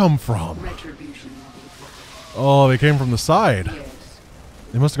these come from? retribution will be Oh, they came from the side. yes.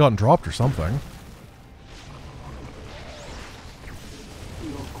 They must have gotten dropped or something.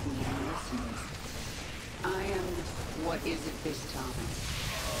 Your queen listens. I am. What is it this time?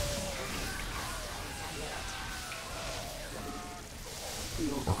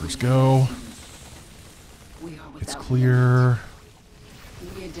 Your Workers queen go. listens. We are It's without clear.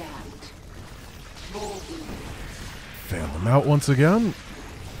 Fan them out once again.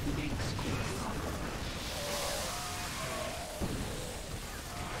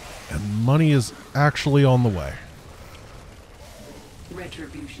 And money is actually on the way.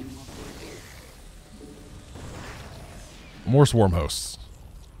 Retribution will More swarm hosts.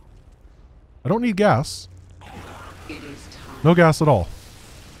 I don't need gas. It is time. No gas at all.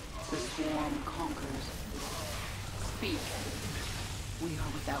 The swarm conquers. Speak. We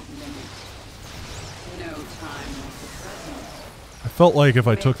are without limit. No time like the present. I felt like if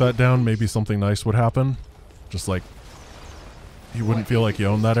I took that down, maybe something nice would happen. Just like, you wouldn't feel like you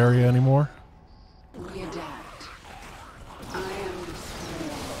own that area anymore. We adapt. I am the swarm.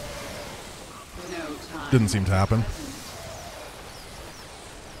 No time. Didn't seem to happen.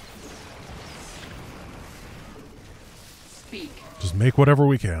 Speak. Just make whatever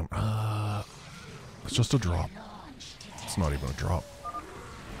we can. It's just a drop. It's not even a drop.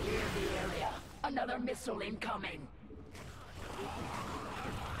 Clear the area. Another missile incoming.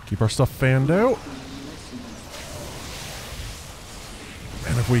 Keep our stuff fanned out.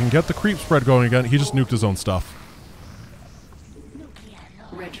 And if we can get the creep spread going again, he just nuked his own stuff.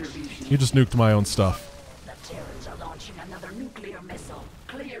 Retribution. He just nuked my own stuff. The Terrans are launching another nuclear missile.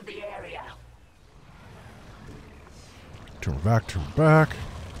 Clear the area. Turn back, turn back.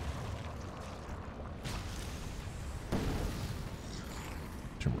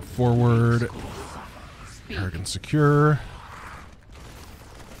 Turn forward. Speak. Kerrigan secure.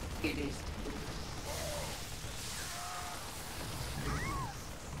 It is.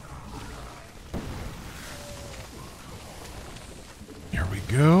 Here we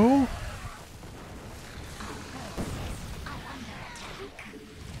go.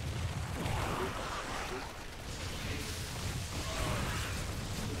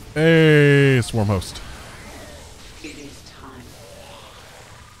 Hey, swarm host. It is time.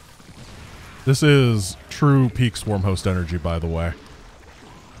 This is true peak swarm host energy, by the way.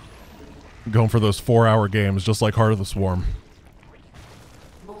 Going for those 4-hour games, just like Heart of the Swarm.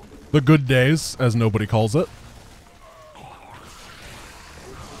 The good days, as nobody calls it.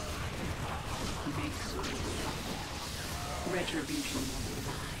 Retribution.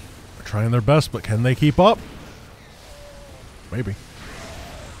 They're trying their best, but can they keep up? Maybe.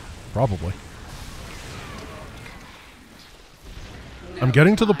 Probably. I'm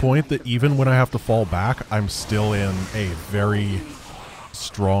getting to the point that even when I have to fall back, I'm still in a very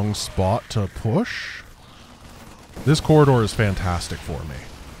strong spot to push. This corridor is fantastic for me.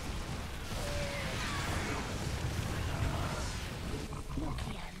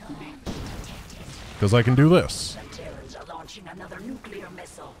 Because I can do this. The Terrans are launching another nuclear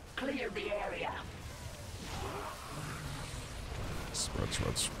missile. Clear the area. Spread,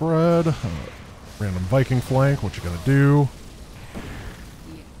 spread, spread. Random Viking flank. What you gonna do?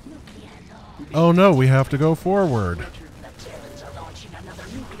 Oh no, we have to go forward. The Terrans are launching another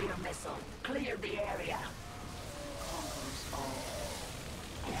nuclear missile. Clear the area.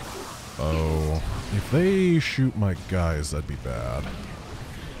 Oh, if they shoot my guys, that'd be bad.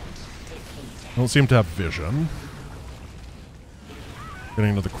 Don't seem to have vision.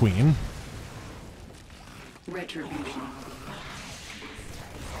 Getting to the queen. Retribution.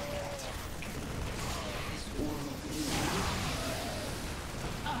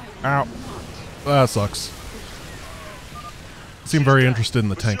 Ow. That sucks. Seem very interested in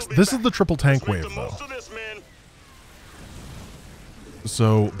the tanks. This is the triple tank wave, though.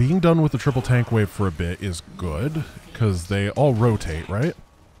 So, being done with the triple tank wave for a bit is good, because they all rotate, right?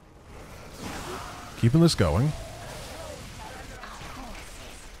 Keeping this going.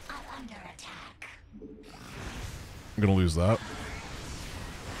 I'm gonna lose that.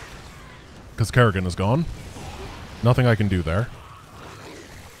 Because Kerrigan is gone. Nothing I can do there.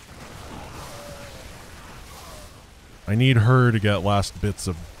 I need her to get last bits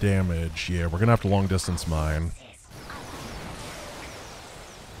of damage. Yeah, we're gonna have to long distance mine.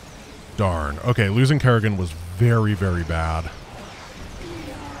 Darn. Okay, losing Kerrigan was very, very bad.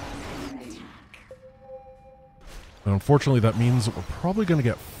 And unfortunately, that means that we're probably going to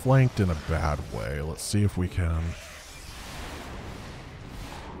get flanked in a bad way. Let's see if we can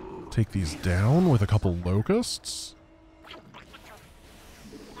take these down with a couple locusts.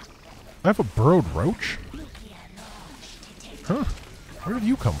 I have a burrowed roach? Huh. Where did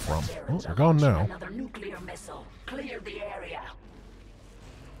you come from? Oh, they're gone now. Another nuclear missile. Clear the area.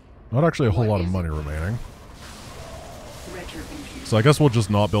 Not actually a whole lot of money remaining. Retribution. So I guess we'll just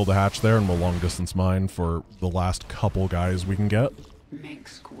not build a hatch there and we'll long distance mine for the last couple guys we can get.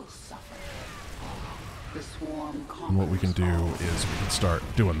 Mengsk will suffer. The swarm conquers. And what we can do is we can start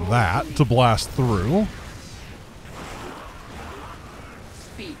doing that to blast through.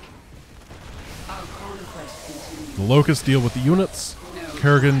 Speak. Our conquest The Locusts deal with the units.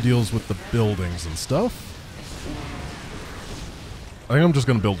 Kerrigan deals with the buildings and stuff. I think I'm just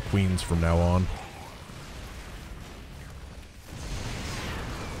going to build queens from now on.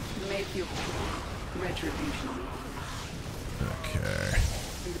 Make your retribution. Okay.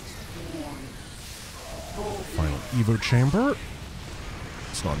 Final Evo chamber.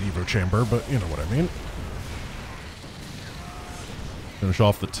 It's not an Evo chamber, but you know what I mean. Finish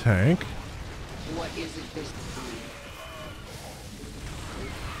off the tank. What is it this time?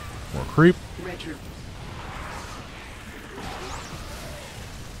 More creep.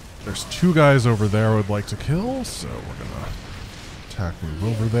 There's two guys over there I would like to kill, so we're gonna attack move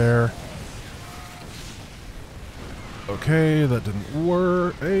over there. Okay, that didn't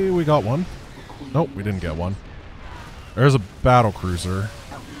work. Hey, we got one. Nope, we didn't get one. There's a battle cruiser.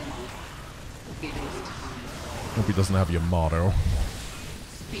 Hope he doesn't have Yamato.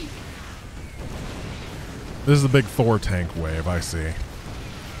 This is the big Thor tank wave, I see.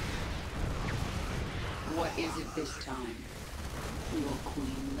 What is it this time? Your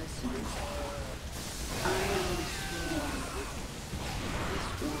queen listens. I am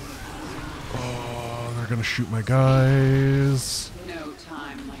Oh, they're gonna shoot my guys. no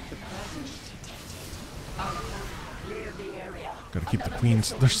time like the present. Clear the area. Gotta keep the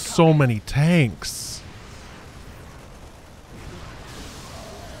queens. There's so many tanks.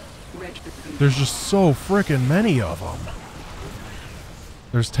 There's just so frickin' many of them.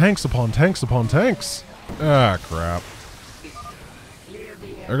 There's tanks upon tanks upon tanks. Ah, crap.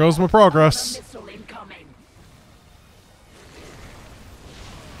 There goes my progress. Missile incoming.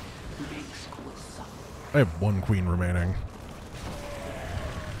 I have one queen remaining.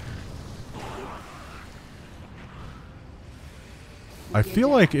 I feel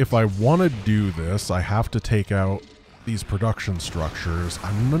like if I want to do this, I have to take out these production structures.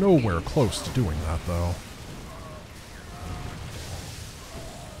 I'm nowhere close to doing that, though.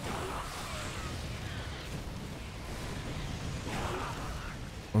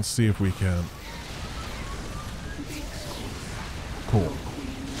 Let's see if we can. Cool.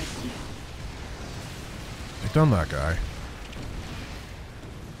 Take down that guy.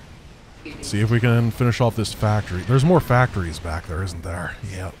 See if we can finish off this factory. There's more factories back there, isn't there?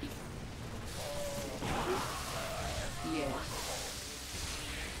 Yep.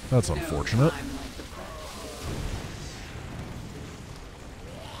 That's unfortunate.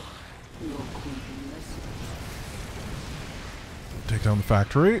 Take down the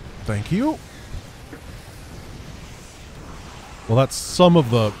factory. Thank you. Well, that's some of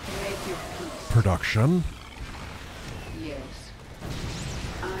the production. Yes.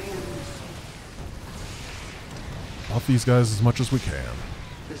 I am Off these guys as much as we can.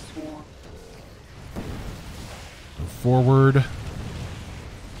 the swarm. Move forward.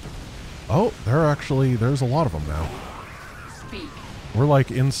 Oh, there's a lot of them now. Speak. We're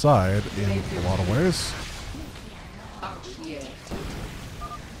like inside in a lot of ways. Yes.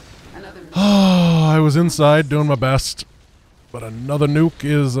 Another. Oh, I was inside doing my best. But another nuke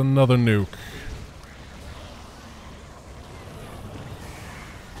is another nuke.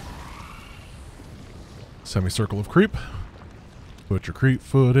 Semicircle of creep. Put your creep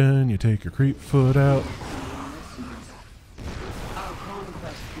foot in, you take your creep foot out. Our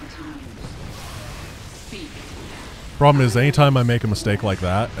conquest continues. Speak. Problem is, anytime I make a mistake like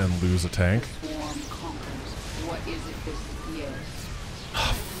that and lose a tank, Swarm conquers. What is it this?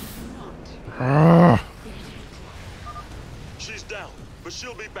 Yes. ah, She's down, but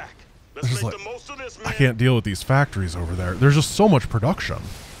she'll be back. It's Let's just make like, the most of this, man. I can't deal with these factories over there. There's just so much production.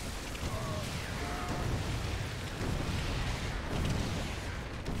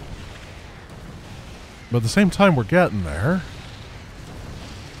 But at the same time, we're getting there.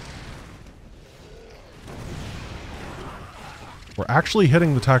 We're actually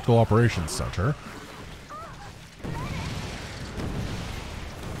hitting the Tactical Operations Center.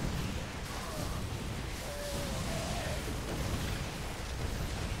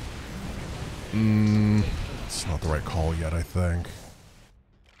 It's not the right call yet, I think.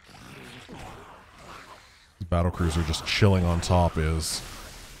 The battlecruiser just chilling on top is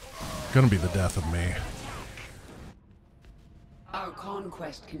gonna be the death of me. Our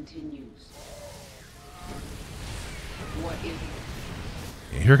conquest continues. What is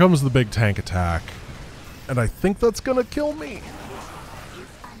it? Here comes the big tank attack. And I think that's gonna kill me.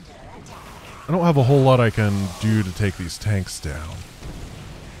 I don't have a whole lot I can do to take these tanks down.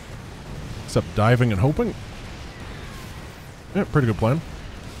 Except diving and hoping. Yeah, pretty good plan.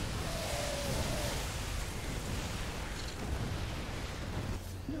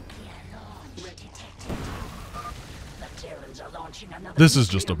 This is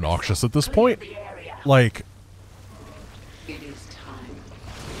just obnoxious at this point. Like,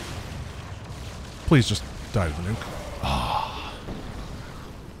 Please just die to the nuke.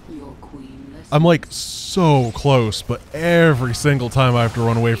 Your queen listens. I'm like so close, but every single time I have to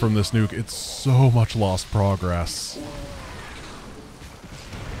run away from this nuke, it's so much lost progress.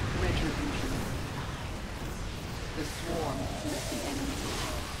 Retribution. The swarm met the enemy.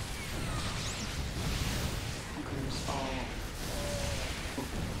 Conquers all.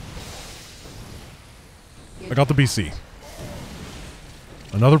 I got the BC.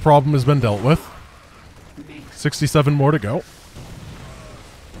 Another problem has been dealt with. 67 more to go.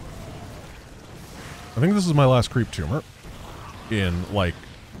 I think this is my last creep tumor in, like,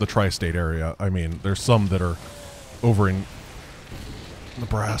 the tri-state area. I mean, there's some that are over in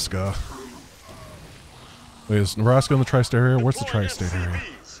Nebraska. Wait, is Nebraska in the tri-state area? Where's the tri-state area?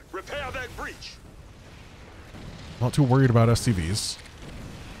 Repair that breach. Not too worried about SCVs.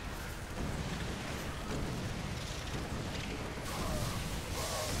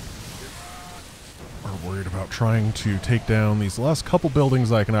 Or worried about trying to take down these last couple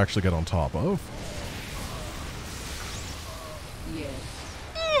buildings I can actually get on top of. Yes.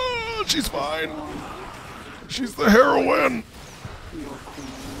 She's fine. She's the heroine. Your queen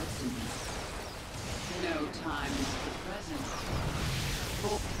listens. No time is the present.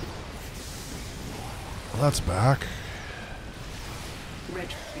 Well, that's back.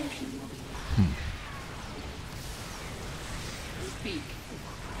 Retribution will be. Speak.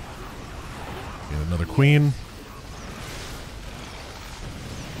 Get another queen.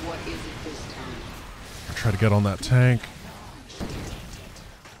 What is it this time? I'll try to get on that tank.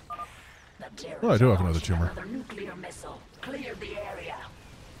 Oh, I do have another tumor. Another nuclear missile. Clear the area.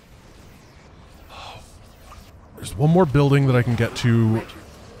 There's one more building that I can get to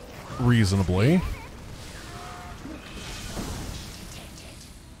reasonably.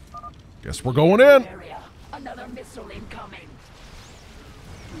 Guess we're going in. Area. Another missile incoming.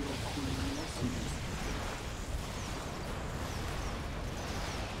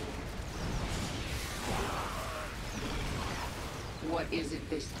 What is it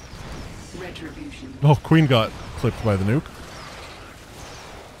this time? Retribution. Oh, queen got clipped by the nuke.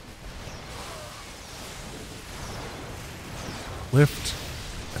 Lift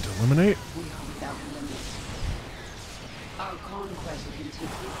and eliminate. We are without limits. Our conquest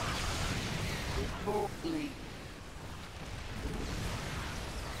continues. Boldly.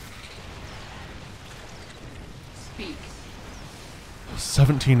 Speak.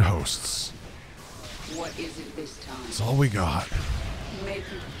 17 hosts. What is it this time? That's all we got. Make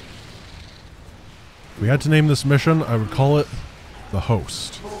it If we had to name this mission, I would call it The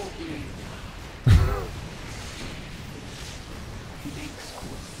Host. boldly. Makes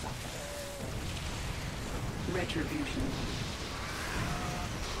school suffer. Retribution.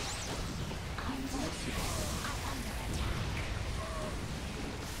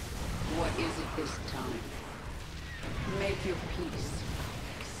 What is it this time? Make your peace.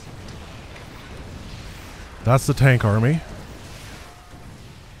 That's the tank army.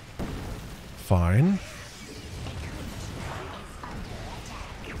 Fine.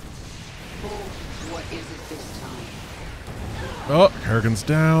 What is it this time? Oh, Kerrigan's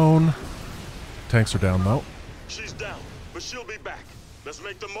down. Tanks are down, though. She's down, but she'll be back. Let's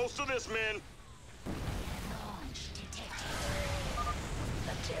make the most of this, men. Launch detected.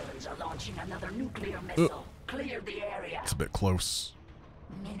 The Terrans are launching another nuclear missile. Clear the area. It's a bit close.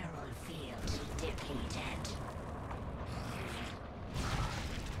 Mineral field depleted.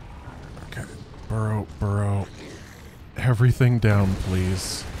 Okay. Burrow, burrow. Everything down,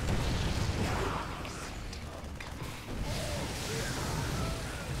 please.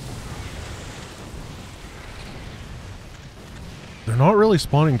 They're not really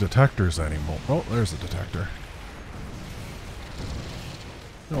spawning detectors anymore. Oh, there's a detector.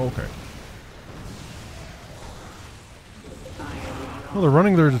 Oh, okay. Well, they're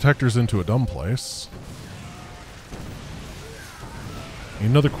running their detectors into a dumb place.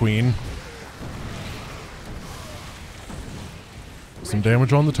 Another queen. Some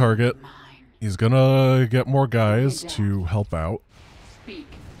damage on the target. He's gonna get more guys to help out. Speak.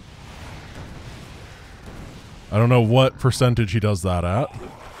 I don't know what percentage he does that at.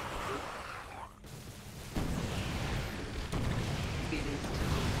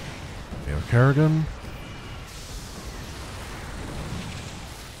 We have Kerrigan.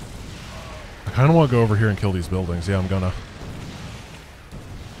 I kind of want to go over here and kill these buildings. Yeah, I'm gonna.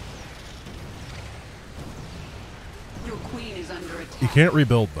 Your queen is under attack. You can't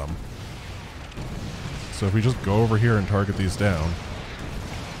rebuild them. So if we just go over here and target these down.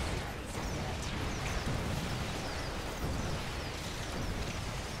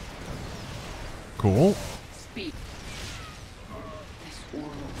 Cool. Speak. This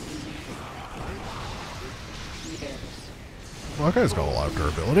world is Yes. Well, that guy's got a lot of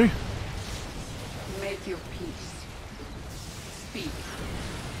durability. Make your peace. Speak.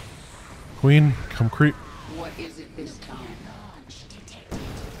 Queen, come creep. What is it this time? Launch detected.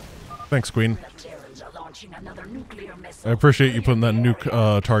 Thanks, Queen. The Terrans are launching another nuclear missile. I appreciate you putting that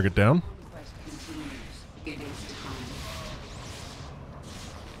nuke target down. Quest continues. It is time.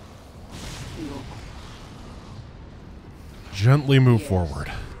 Your Gently move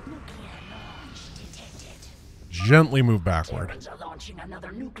forward. Nuclear launch detected. Gently move backward. Terrans are launching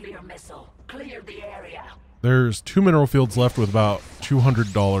another nuclear missile. Clear the area. There's 2 mineral fields left with about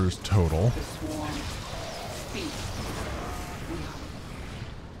 $200 total. swarm. Speak.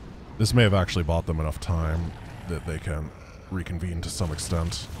 This may have actually bought them enough time that they can reconvene to some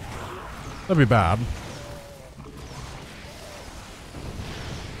extent. That'd be bad.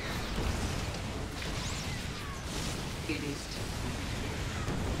 It is time.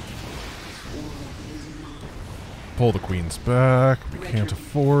 This world is mine. Pull the queens back. We can't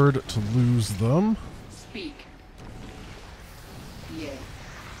afford to lose them. Speak. Yes.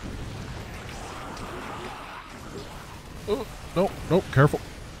 Oh, no, no, careful.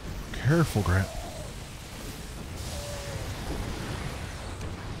 Careful, Grant.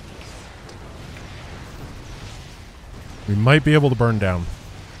 We might be able to burn down.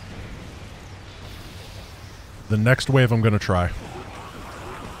 The next wave I'm going to try.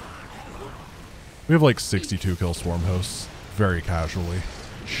 We have like 62 kill swarm hosts. Very casually.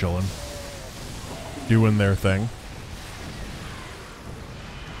 Chilling. Doing their thing.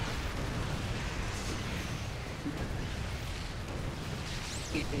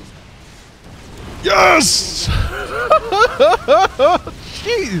 It is. Yes!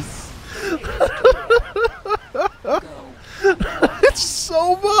 Jeez! It's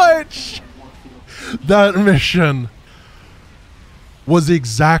so much! That mission was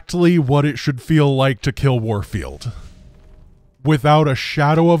exactly what it should feel like to kill Warfield. Without a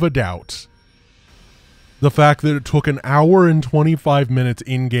shadow of a doubt. The fact that it took an hour and 25 minutes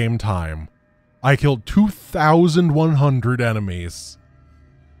in-game time. I killed 2,100 enemies.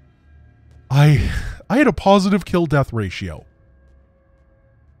 I had a positive kill-death ratio.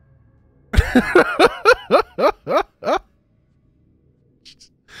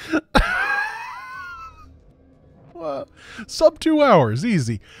 Sub 2 hours,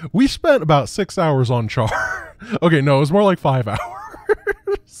 easy. We spent about 6 hours on Char. Okay, no, it was more like 5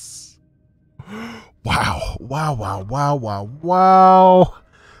 hours. Wow, wow, wow, wow, wow, wow.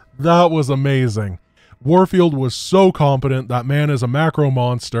 That was amazing. Warfield was so competent. That man is a macro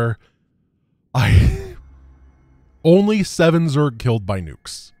monster. Only 7 Zerg killed by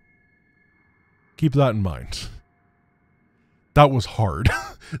nukes. Keep that in mind. That was hard.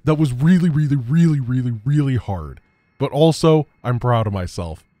 That was really, really, really, really, really hard. But also, I'm proud of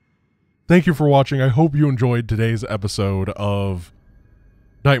myself. Thank you for watching. I hope you enjoyed today's episode of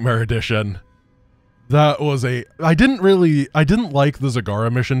Nightmare Edition. That was I didn't like the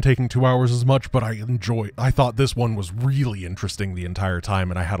Zagara mission taking 2 hours as much, but I thought this one was really interesting the entire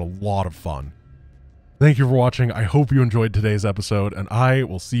time, and I had a lot of fun. Thank you for watching. I hope you enjoyed today's episode, and I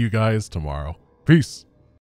will see you guys tomorrow. Peace.